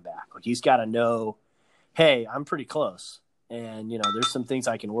would come back. Like, he's got to know, hey, I'm pretty close, and there's some things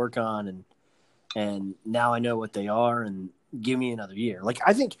I can work on, and now I know what they are, and give me another year. Like,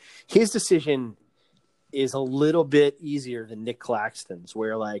 I think his decision is a little bit easier than Nick Claxton's,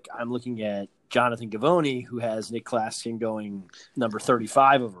 where, like, I'm looking at Jonathan Givony, who has Nick Claxton going number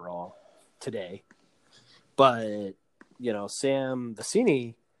 35 overall today. But, Sam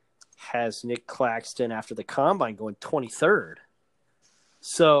Vecini has Nick Claxton after the Combine going 23rd.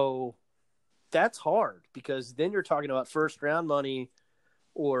 So that's hard, because then you're talking about first round money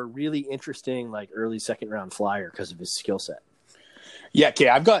or really interesting, like, early second round flyer because of his skill set. Yeah, okay,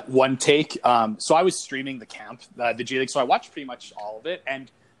 I've got one take. So I was streaming the camp, the G League, so I watched pretty much all of it,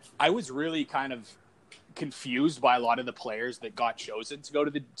 and I was really kind of confused by a lot of the players that got chosen to go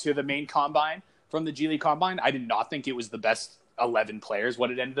to the main combine from the G League Combine. I did not think it was the best 11 players,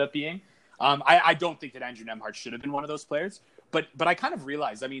 what it ended up being. I don't think that Andrew Nembhard should have been one of those players, but I kind of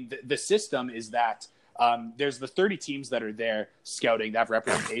realized, I mean, the system is that there's the 30 teams that are there scouting that have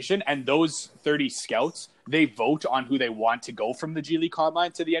representation, and those 30 scouts, they vote on who they want to go from the G League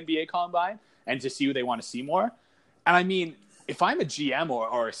Combine to the NBA Combine and to see who they want to see more. And I mean, if I'm a GM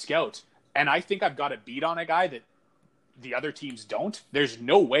or a scout and I think I've got a beat on a guy that the other teams don't, there's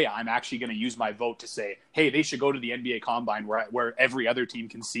no way I'm actually going to use my vote to say, hey, they should go to the NBA Combine where every other team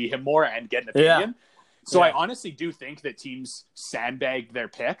can see him more and get an opinion. Yeah. So I honestly do think that teams sandbag their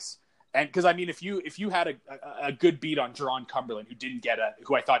picks. And because, I mean, if you had a good beat on Jerron Cumberland,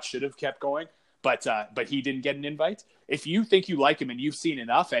 who I thought should have kept going, but he didn't get an invite. If you think you like him and you've seen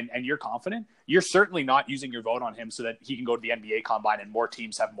enough and you're confident, you're certainly not using your vote on him so that he can go to the NBA Combine and more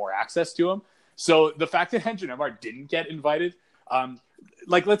teams have more access to him. So the fact that Andrew Nembhard didn't get invited,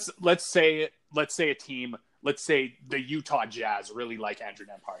 like let's say a team, let's say the Utah Jazz really like Andrew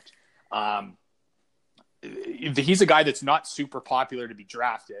Nembhard. He's a guy that's not super popular to be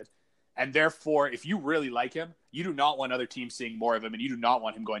drafted. And therefore, if you really like him, you do not want other teams seeing more of him, and you do not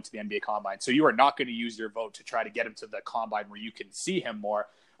want him going to the NBA Combine. So you are not going to use your vote to try to get him to the Combine where you can see him more.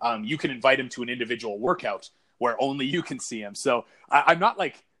 You can invite him to an individual workout where only you can see him. So I'm not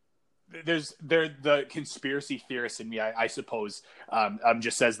like the conspiracy theorist in me, I suppose,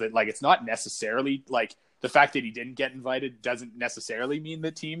 just says that, like, it's not necessarily like the fact that he didn't get invited doesn't necessarily mean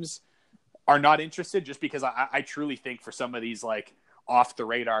that teams are not interested, just because I truly think for some of these, like, off the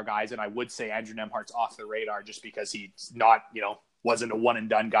radar guys, and I would say Andrew Nembhard's off the radar just because he's not, wasn't a one and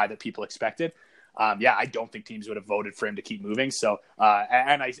done guy that people expected. I don't think teams would have voted for him to keep moving. So,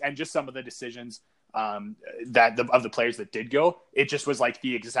 and just some of the decisions of the players that did go, it just was like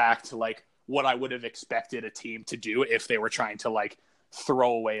the exact, like, what I would have expected a team to do if they were trying to, like,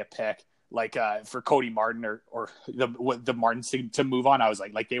 throw away a pick, like for Cody Martin or the Martins to move on. I was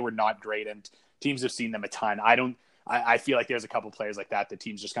like they were not great, and teams have seen them a ton. I feel like there's a couple players like that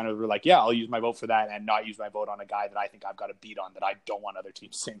teams just kind of were like, yeah, I'll use my vote for that and not use my vote on a guy that I think I've got a beat on that I don't want other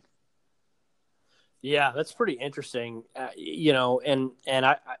teams seeing. Yeah, that's pretty interesting. And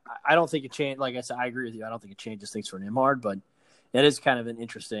I don't think it changed. Like I said, I agree with you. I don't think it changes things for Nembhard, but it is kind of an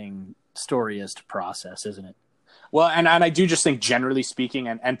interesting story as to process, isn't it? Well, and I do just think, generally speaking,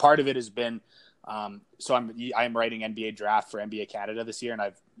 and part of it has been, so I'm writing NBA draft for NBA Canada this year, and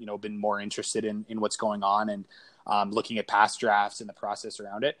I've been more interested in what's going on and looking at past drafts and the process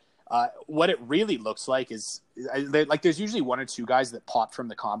around it. What it really looks like is like there's usually one or two guys that pop from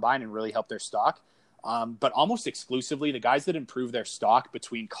the combine and really help their stock. But almost exclusively the guys that improve their stock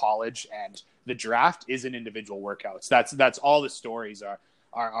between college and the draft is in individual workouts. That's all the stories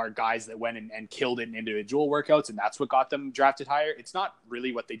are guys that went and killed it in individual workouts, and that's what got them drafted higher. It's not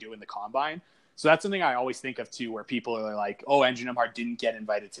really what they do in the combine. So that's something I always think of too, where people are like, oh, Andrew Nembhard didn't get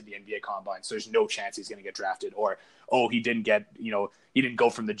invited to the NBA Combine, so there's no chance he's going to get drafted. Or, oh, he didn't get, he didn't go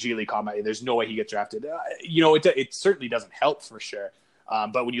from the G League Combine, there's no way he gets drafted. It certainly doesn't help for sure.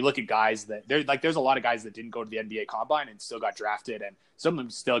 But when you look at guys that there's a lot of guys that didn't go to the NBA Combine and still got drafted, and some of them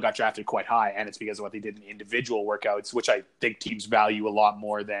still got drafted quite high, and it's because of what they did in individual workouts, which I think teams value a lot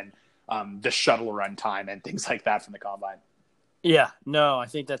more than the shuttle run time and things like that from the combine. Yeah, no, I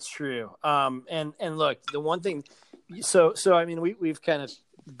think that's true. And look, the one thing, so I mean, we've kind of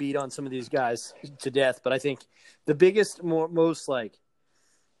beat on some of these guys to death, but I think the biggest, most like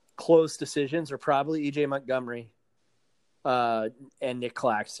close decisions are probably EJ Montgomery and Nick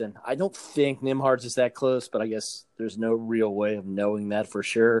Claxton. I don't think Nembhard's is that close, but I guess there's no real way of knowing that for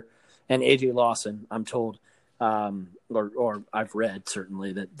sure. And AJ Lawson, I'm told, or I've read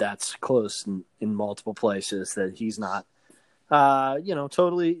certainly that that's close in multiple places, that he's not,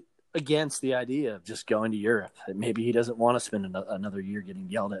 totally against the idea of just going to Europe. Maybe he doesn't want to spend another year getting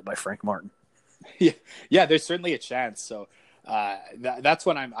yelled at by Frank Martin. Yeah, there's certainly a chance. So that's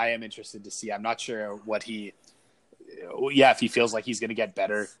what I am interested to see. I'm not sure what if he feels like he's going to get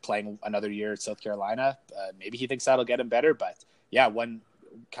better playing another year at South Carolina. Maybe he thinks that'll get him better. But yeah, one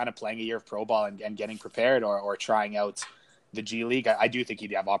kind of playing a year of pro ball and getting prepared or trying out the G League, I do think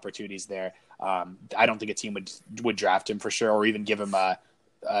he'd have opportunities there. I don't think a team would draft him for sure, or even give him a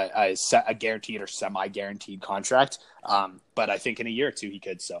guaranteed or semi-guaranteed contract. But I think in a year or two he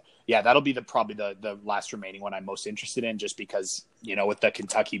could. So yeah, that'll be probably the last remaining one I'm most interested in, just because, with the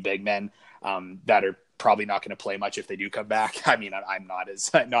Kentucky big men that are probably not going to play much if they do come back. I mean, I'm not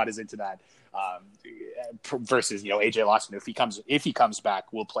as into that. Versus, AJ Lawson, if he comes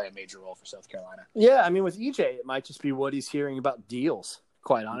back, will play a major role for South Carolina. Yeah, I mean, with EJ, it might just be what he's hearing about deals,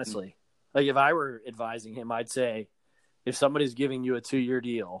 quite honestly. Mm-hmm. Like, if I were advising him, I'd say, if somebody's giving you a 2-year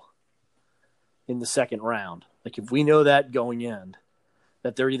deal in the second round, like if we know that going in,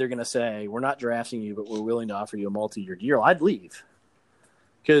 that they're either going to say, we're not drafting you, but we're willing to offer you a multi-year deal, I'd leave.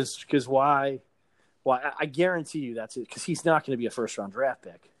 Because why? I guarantee you that's it, because he's not going to be a first-round draft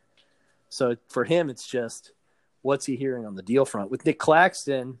pick. So for him, it's just, what's he hearing on the deal front? With Nick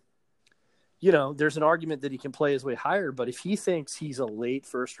Claxton, there's an argument that he can play his way higher, but if he thinks he's a late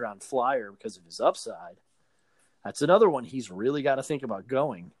first-round flyer because of his upside, that's another one he's really got to think about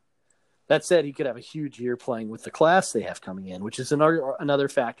going. That said, he could have a huge year playing with the class they have coming in, which is another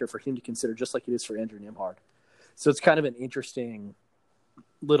factor for him to consider, just like it is for Andrew Nembhard. So it's kind of an interesting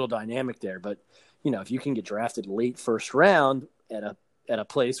little dynamic there. But, if you can get drafted late first round at a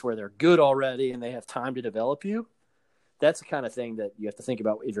place where they're good already and they have time to develop you, that's the kind of thing that you have to think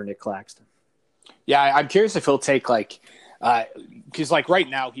about if you're Nick Claxton. Yeah, I'm curious if he'll take because right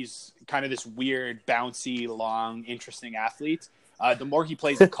now he's kind of this weird, bouncy, long, interesting athlete. The more he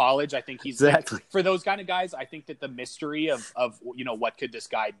plays in college, I think he's exactly for those kind of guys. I think that the mystery of what could this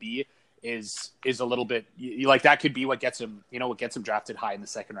guy be is a little bit that could be what gets him drafted high in the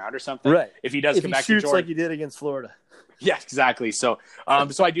second round or something. Right. If he does come back shoots to Georgia, like he did against Florida. Yeah, exactly. So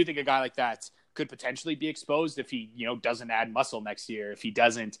I do think a guy like that could potentially be exposed if he doesn't add muscle next year. If he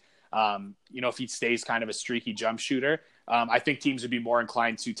doesn't. If he stays kind of a streaky jump shooter, I think teams would be more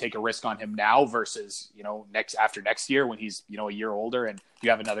inclined to take a risk on him now versus, after next year when he's, a year older and you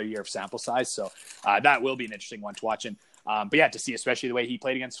have another year of sample size. So that will be an interesting one to watch. And, but yeah, to see, especially the way he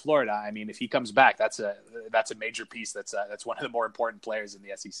played against Florida. I mean, if he comes back, that's a major piece. That's one of the more important players in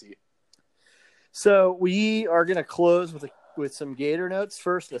the SEC. So we are going to close with some Gator notes.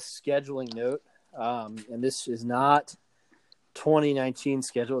 First, a scheduling note. And this is not 2019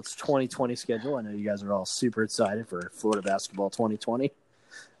 schedule, it's 2020 schedule. I know you guys are all super excited for Florida basketball 2020,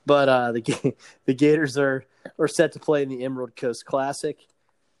 but the Gators are set to play in the Emerald Coast Classic.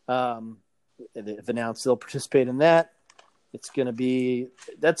 They've announced they'll participate in that.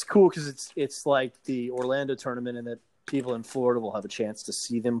 That's cool because it's like the Orlando tournament, and that people in Florida will have a chance to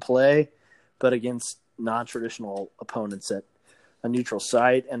see them play, but against non-traditional opponents at a neutral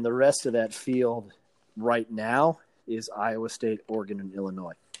site. And the rest of that field right now is Iowa State, Oregon, and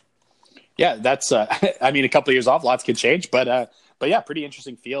Illinois. Yeah, that's a couple of years off, lots could change, but yeah, pretty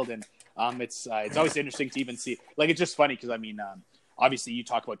interesting field. And it's always interesting to even see, it's just funny because obviously you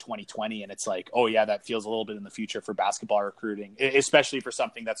talk about 2020 and it's like, oh yeah, that feels a little bit in the future for basketball recruiting, especially for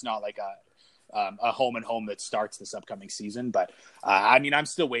something that's not like a home and home that starts this upcoming season. But I'm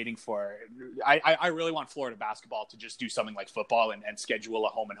still waiting for, I really want Florida basketball to just do something like football and schedule a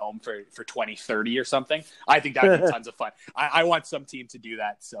home and home for 2030 or something. I think that'd be tons of fun. I want some team to do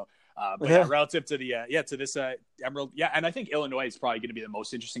that. So, relative to to this Emerald. Yeah. And I think Illinois is probably going to be the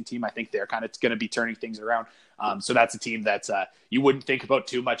most interesting team. I think they're kind of going to be turning things around. So that's a team that you wouldn't think about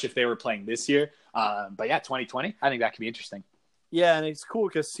too much if they were playing this year. But yeah, 2020, I think that could be interesting. Yeah, and it's cool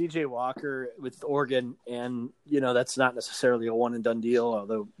because C.J. Walker with Oregon, and that's not necessarily a one and done deal,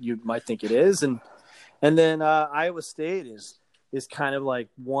 although you might think it is. And then Iowa State is kind of like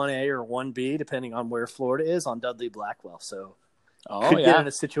 1A or 1B, depending on where Florida is, on Dudley Blackwell. So get in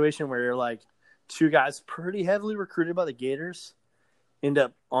a situation where you're like two guys pretty heavily recruited by the Gators, end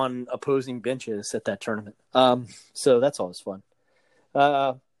up on opposing benches at that tournament. So that's always fun.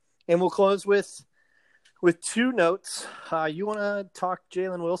 And we'll close with two notes. You want to talk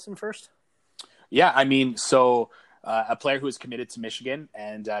Jalen Wilson first? Yeah, I mean, so a player who was committed to Michigan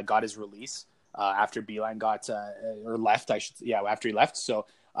and got his release after Beilein got or left. After he left. So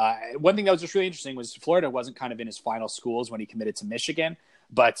one thing that was just really interesting was Florida wasn't kind of in his final schools when he committed to Michigan.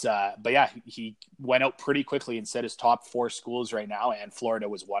 But yeah, he went out pretty quickly and said his top 4 schools right now, and Florida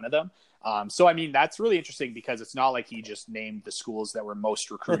was one of them. So, I mean, that's really interesting because it's not like he just named the schools that were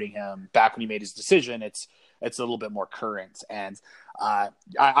most recruiting him back when he made his decision. It's a little bit more current. And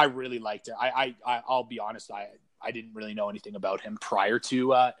I really liked it. I'll be honest, I didn't really know anything about him prior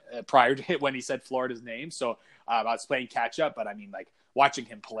to when he said Florida's name. So I was playing catch up, but I mean, like watching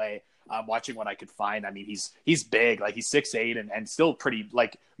him play, watching what I could find. I mean, he's big, like he's 6'8" and still pretty,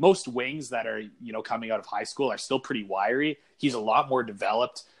 like most wings that are, coming out of high school are still pretty wiry. He's a lot more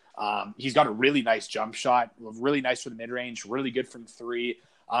developed. He's got a really nice jump shot, really nice for the mid range, really good from 3.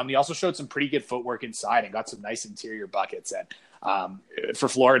 He also showed some pretty good footwork inside and got some nice interior buckets. And for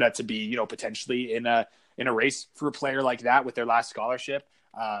Florida to be, potentially in a race for a player like that with their last scholarship,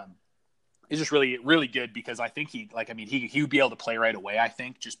 is just really, really good because I think he would be able to play right away. I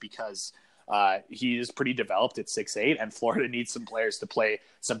think just because he is pretty developed at 6'8", and Florida needs some players to play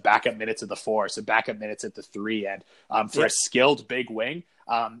some backup minutes at the 4, some backup minutes at the 3, and for a skilled big wing,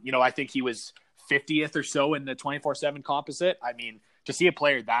 I think he was 50th or so in the 24/7 composite. I mean, to see a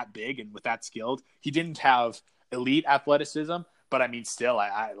player that big and with that skilled, he didn't have elite athleticism. But I mean, still,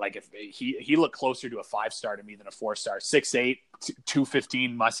 I like if he looked closer to a 5-star to me than a 4-star. 6'8",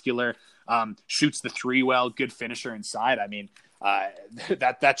 215, muscular, shoots the 3 well, good finisher inside. I mean,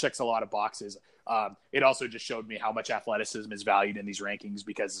 that checks a lot of boxes. It also just showed me how much athleticism is valued in these rankings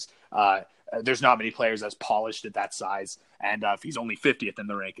because there's not many players as polished at that size, and if he's only 50th in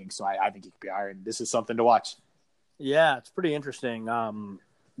the ranking, so I think he could be higher. And this is something to watch. Yeah, it's pretty interesting.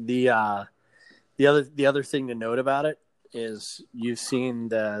 The other thing to note about it is you've seen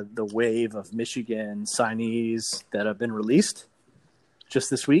the wave of Michigan signees that have been released just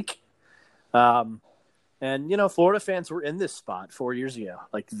this week. And, Florida fans were in this spot 4 years ago.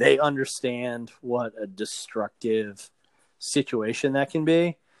 Like, they understand what a destructive situation that can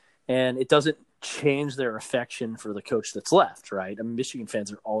be. And it doesn't change their affection for the coach that's left, right? I mean, Michigan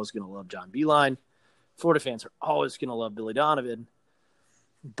fans are always going to love John Beilein. Florida fans are always going to love Billy Donovan.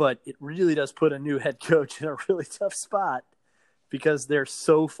 But it really does put a new head coach in a really tough spot because they're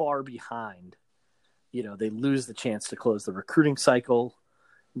so far behind. They lose the chance to close the recruiting cycle.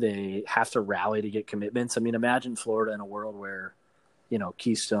 They have to rally to get commitments. I mean, imagine Florida in a world where,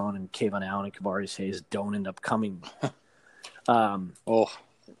 Keystone and Kayvon Allen and Kavarius Hayes don't end up coming.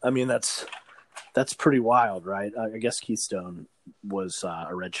 I mean, that's pretty wild, right? I guess Keystone was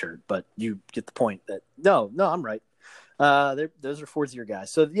a red shirt, but you get the point that no, I'm right. Those are 4-0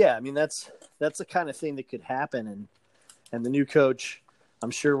 guys. So yeah, I mean, that's the kind of thing that could happen. And the new coach,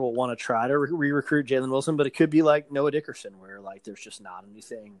 I'm sure, will want to try to re-recruit Jalen Wilson, but it could be like Noah Dickerson, where like there's just not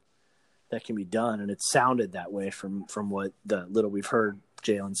anything that can be done. And it sounded that way from what the little we've heard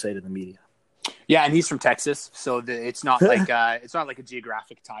Jalen say to the media. Yeah, and he's from Texas, so it's not like a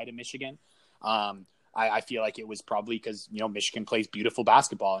geographic tie to Michigan. I feel like it was probably because Michigan plays beautiful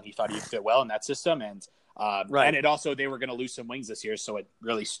basketball, and he thought he'd fit well in that system, and right. And it also, they were going to lose some wings this year, so it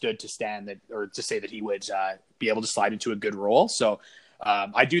really stood to say that he would be able to slide into a good role. So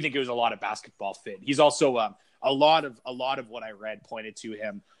I do think it was a lot of basketball fit. He's also a lot of what I read pointed to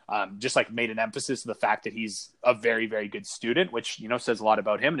him just like made an emphasis of the fact that he's a very, very good student, which says a lot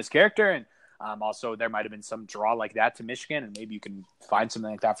about him and his character. And also, there might have been some draw like that to Michigan, and maybe you can find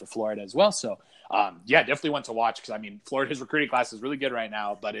something like that for Florida as well. So, yeah, definitely one to watch because, I mean, Florida's recruiting class is really good right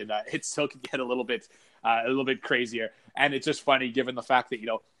now, but it still could get a little bit crazier. And it's just funny given the fact that,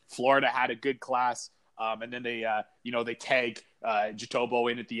 Florida had a good class, and then they tag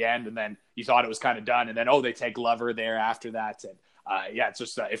Jatobo in at the end, and then you thought it was kind of done, and then, they tag Glover there after that. And yeah, it's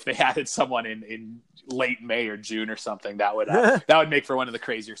just if they added someone in late May or June or something, that would make for one of the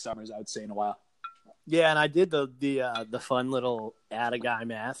crazier summers I would say in a while. Yeah, and I did the fun little add a guy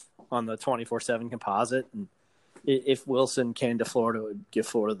math on the 24/7 composite, and if Wilson came to Florida, it would give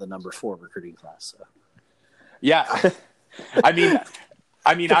Florida the number 4 recruiting class. So. Yeah, I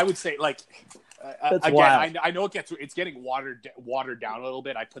mean, I would say like again, wild. I know it's getting watered down a little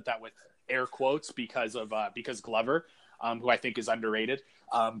bit. I put that with air quotes because Glover. Who I think is underrated.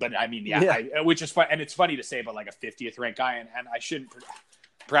 But I mean, which is fun. And it's funny to say about like a 50th ranked guy. And I shouldn't,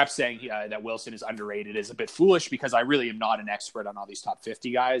 perhaps saying that Wilson is underrated is a bit foolish because I really am not an expert on all these top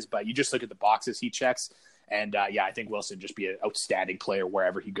 50 guys, but you just look at the boxes he checks And I think Wilson just be an outstanding player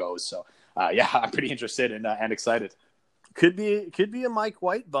wherever he goes. So I'm pretty interested and excited. Could be a Mike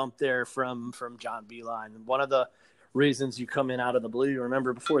White bump there from John Beilein. One of the reasons you come in out of the blue.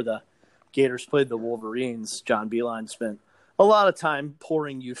 Remember before the Gators played the Wolverines, John Beilein spent a lot of time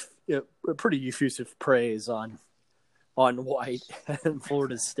pouring pretty effusive praise on White and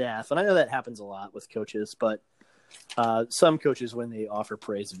Florida's staff. And I know that happens a lot with coaches, but some coaches, when they offer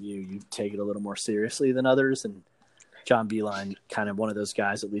praise of you take it a little more seriously than others. And John Beilein, kind of one of those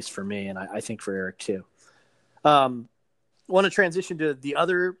guys, at least for me, and I think for Eric too. Want to transition to the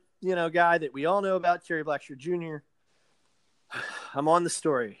other, guy that we all know about, Kerry Blackshear Jr. I'm on the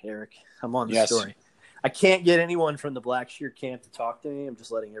story, Eric. I'm on the story. I can't get anyone from the Blackshear camp to talk to me. I'm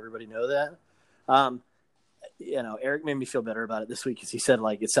just letting everybody know that. Eric made me feel better about it this week because he said,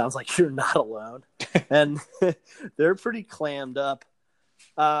 it sounds like you're not alone. And they're pretty clammed up.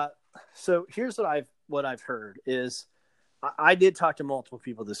 So here's what I've heard is I did talk to multiple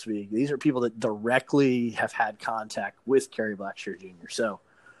people this week. These are people that directly have had contact with Kerry Blackshear Jr. So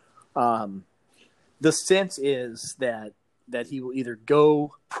the sense is that he will either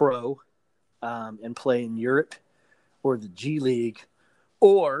go pro and play in Europe or the G League,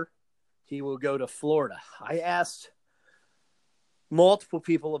 or he will go to Florida. I asked multiple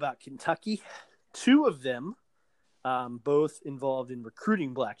people about Kentucky. Two of them, both involved in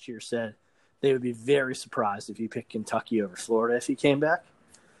recruiting Blackshear, said they would be very surprised if he picked Kentucky over Florida if he came back.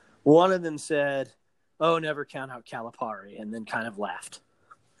 One of them said, "Oh, never count out Calipari," and then kind of laughed.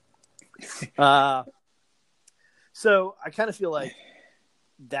 So I kind of feel like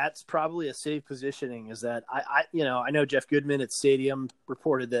that's probably a safe positioning. Is that I know Jeff Goodman at Stadium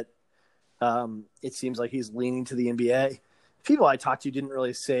reported that it seems like he's leaning to the NBA. People I talked to didn't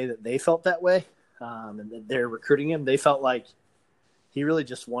really say that they felt that way, and that they're recruiting him. They felt like he really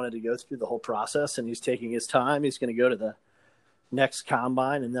just wanted to go through the whole process, and he's taking his time. He's going to go to the next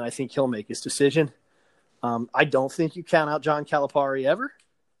combine, and then I think he'll make his decision. I don't think you count out John Calipari ever,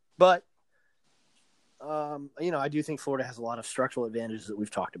 but I do think Florida has a lot of structural advantages that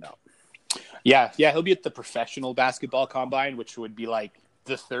we've talked about. Yeah, he'll be at the professional basketball combine, which would be like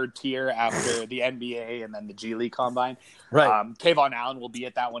the third tier after the NBA and then the G League combine. Right. Kayvon Allen will be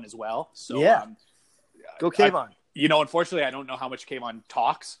at that one as well. So go Kayvon. Unfortunately, I don't know how much Kayvon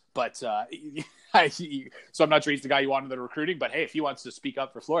talks, but so I'm not sure he's the guy you want in the recruiting. But hey, if he wants to speak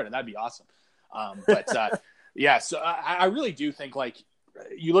up for Florida, that'd be awesome. So I really do think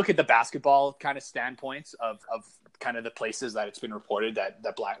you look at the basketball kind of standpoints of kind of the places that it's been reported that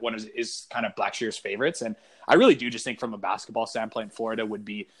one is kind of Blackshear's favorites. And I really do just think from a basketball standpoint, Florida would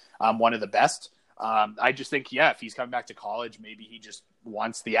be one of the best. I just think, if he's coming back to college, maybe he just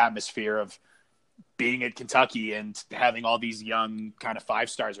wants the atmosphere of being at Kentucky and having all these young kind of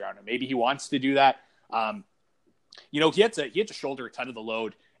 5-stars around him. Maybe he wants to do that. He had to shoulder a ton of the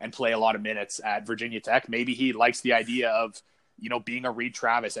load and play a lot of minutes at Virginia Tech. Maybe he likes the idea of, being a Reed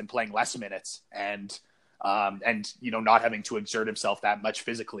Travis and playing less minutes and not having to exert himself that much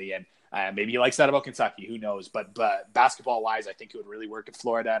physically. And maybe he likes that about Kentucky. Who knows? But basketball wise, I think it would really work at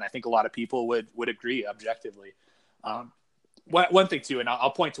Florida. And I think a lot of people would agree objectively. One thing too, and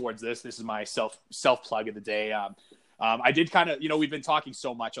I'll point towards this. This is my self plug of the day. I did kind of, we've been talking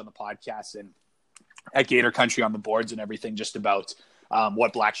so much on the podcast and at Gator Country on the boards and everything, just about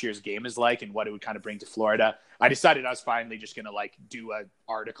what Blackshear's game is like and what it would kind of bring to Florida. I decided I was finally just going to do an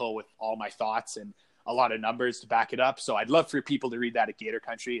article with all my thoughts and a lot of numbers to back it up. So I'd love for people to read that at Gator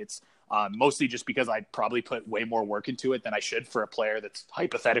Country. It's mostly just because I probably put way more work into it than I should for a player that's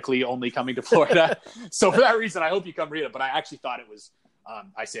hypothetically only coming to Florida. So for that reason, I hope you come read it. But I actually thought it was,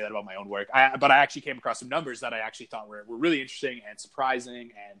 I say that about my own work, but I actually came across some numbers that I actually thought were really interesting and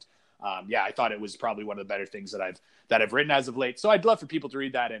surprising. And I thought it was probably one of the better things that I've written as of late. So I'd love for people to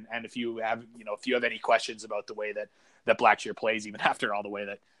read that. And if you have any questions about the way that Blackshear plays, even after all the way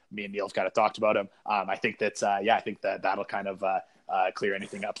that me and Neil have kind of talked about him, I think that'll kind of clear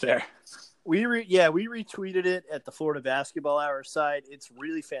anything up there. We retweeted it at the Florida Basketball Hour site. It's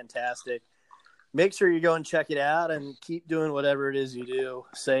really fantastic. Make sure you go and check it out and keep doing whatever it is you do.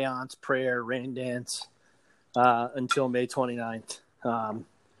 Seance, prayer, rain dance, until May 29th.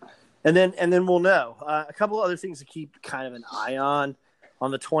 And then we'll know. A couple of other things to keep kind of an eye on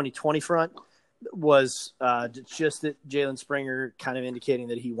the 2020 front was just that Jalen Springer kind of indicating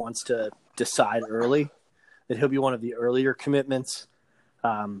that he wants to decide early, that he'll be one of the earlier commitments.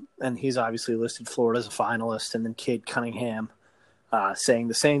 And he's obviously listed Florida as a finalist. And then Cade Cunningham saying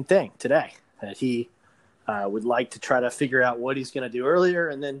the same thing today, that he would like to try to figure out what he's going to do earlier,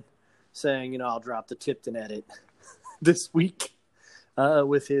 and then saying, I'll drop the Tipton edit this week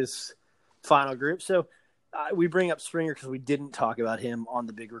with his final group. So we bring up Springer because we didn't talk about him on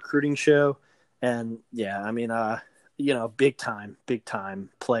the big recruiting show. And, yeah, I mean, big time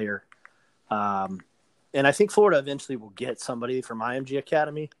player. And I think Florida eventually will get somebody from IMG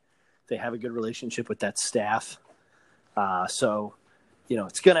Academy. They have a good relationship with that staff. So,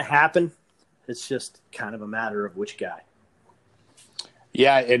 it's going to happen. It's just kind of a matter of which guy.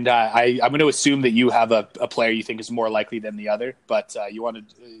 Yeah, and I'm going to assume that you have a player you think is more likely than the other, but you want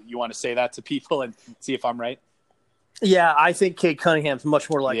to say that to people and see if I'm right? Yeah, I think Cade Cunningham's much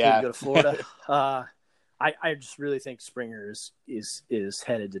more likely to go to Florida. I just really think Springer is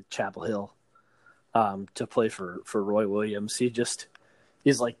headed to Chapel Hill to play for Roy Williams. He just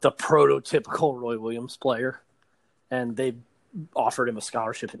is like the prototypical Roy Williams player, and they offered him a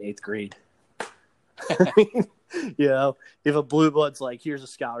scholarship in 8th grade. I mean, if a blue blood's like, here's a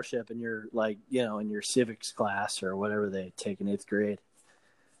scholarship, and you're like, in your civics class or whatever they take in 8th grade,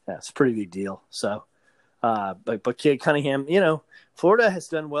 that's a pretty big deal. So, but Cade Cunningham, Florida has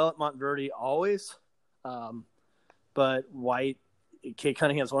done well at Montverde always. But Cade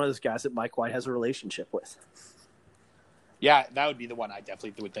Cunningham's one of those guys that Mike White has a relationship with. Yeah, that would be the one I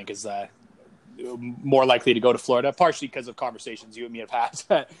definitely would think is more likely to go to Florida, partially because of conversations you and me have had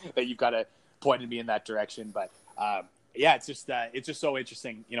that you've got to pointed me in that direction. But it's just so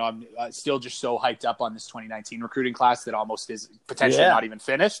interesting. I'm still just so hyped up on this 2019 recruiting class that almost is potentially not even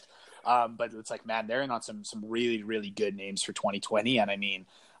finished. But it's like, man, they're in on some really, really good names for 2020. And I mean,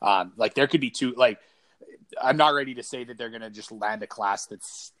 there could be two, I'm not ready to say that they're going to just land a class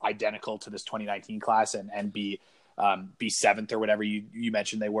that's identical to this 2019 class and be 7th or whatever you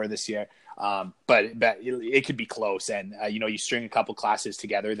mentioned they were this year. But it could be close. And, you string a couple classes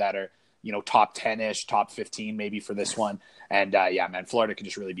together that are, top 10-ish, top 15 maybe for this one. And, man, Florida could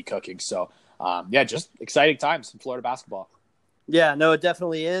just really be cooking. So, just exciting times in Florida basketball. Yeah, no, it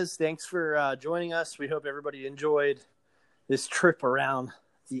definitely is. Thanks for joining us. We hope everybody enjoyed this trip around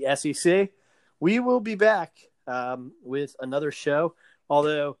the SEC. We will be back with another show,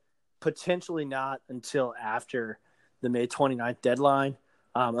 although potentially not until after the May 29th deadline,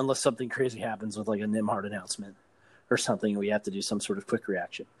 unless something crazy happens with like a Nembhard announcement or something. We have to do some sort of quick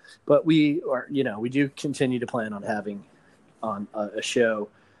reaction. But we do continue to plan on having on a show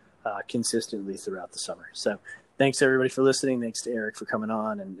consistently throughout the summer. So thanks everybody for listening. Thanks to Eric for coming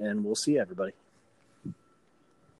on, and we'll see everybody.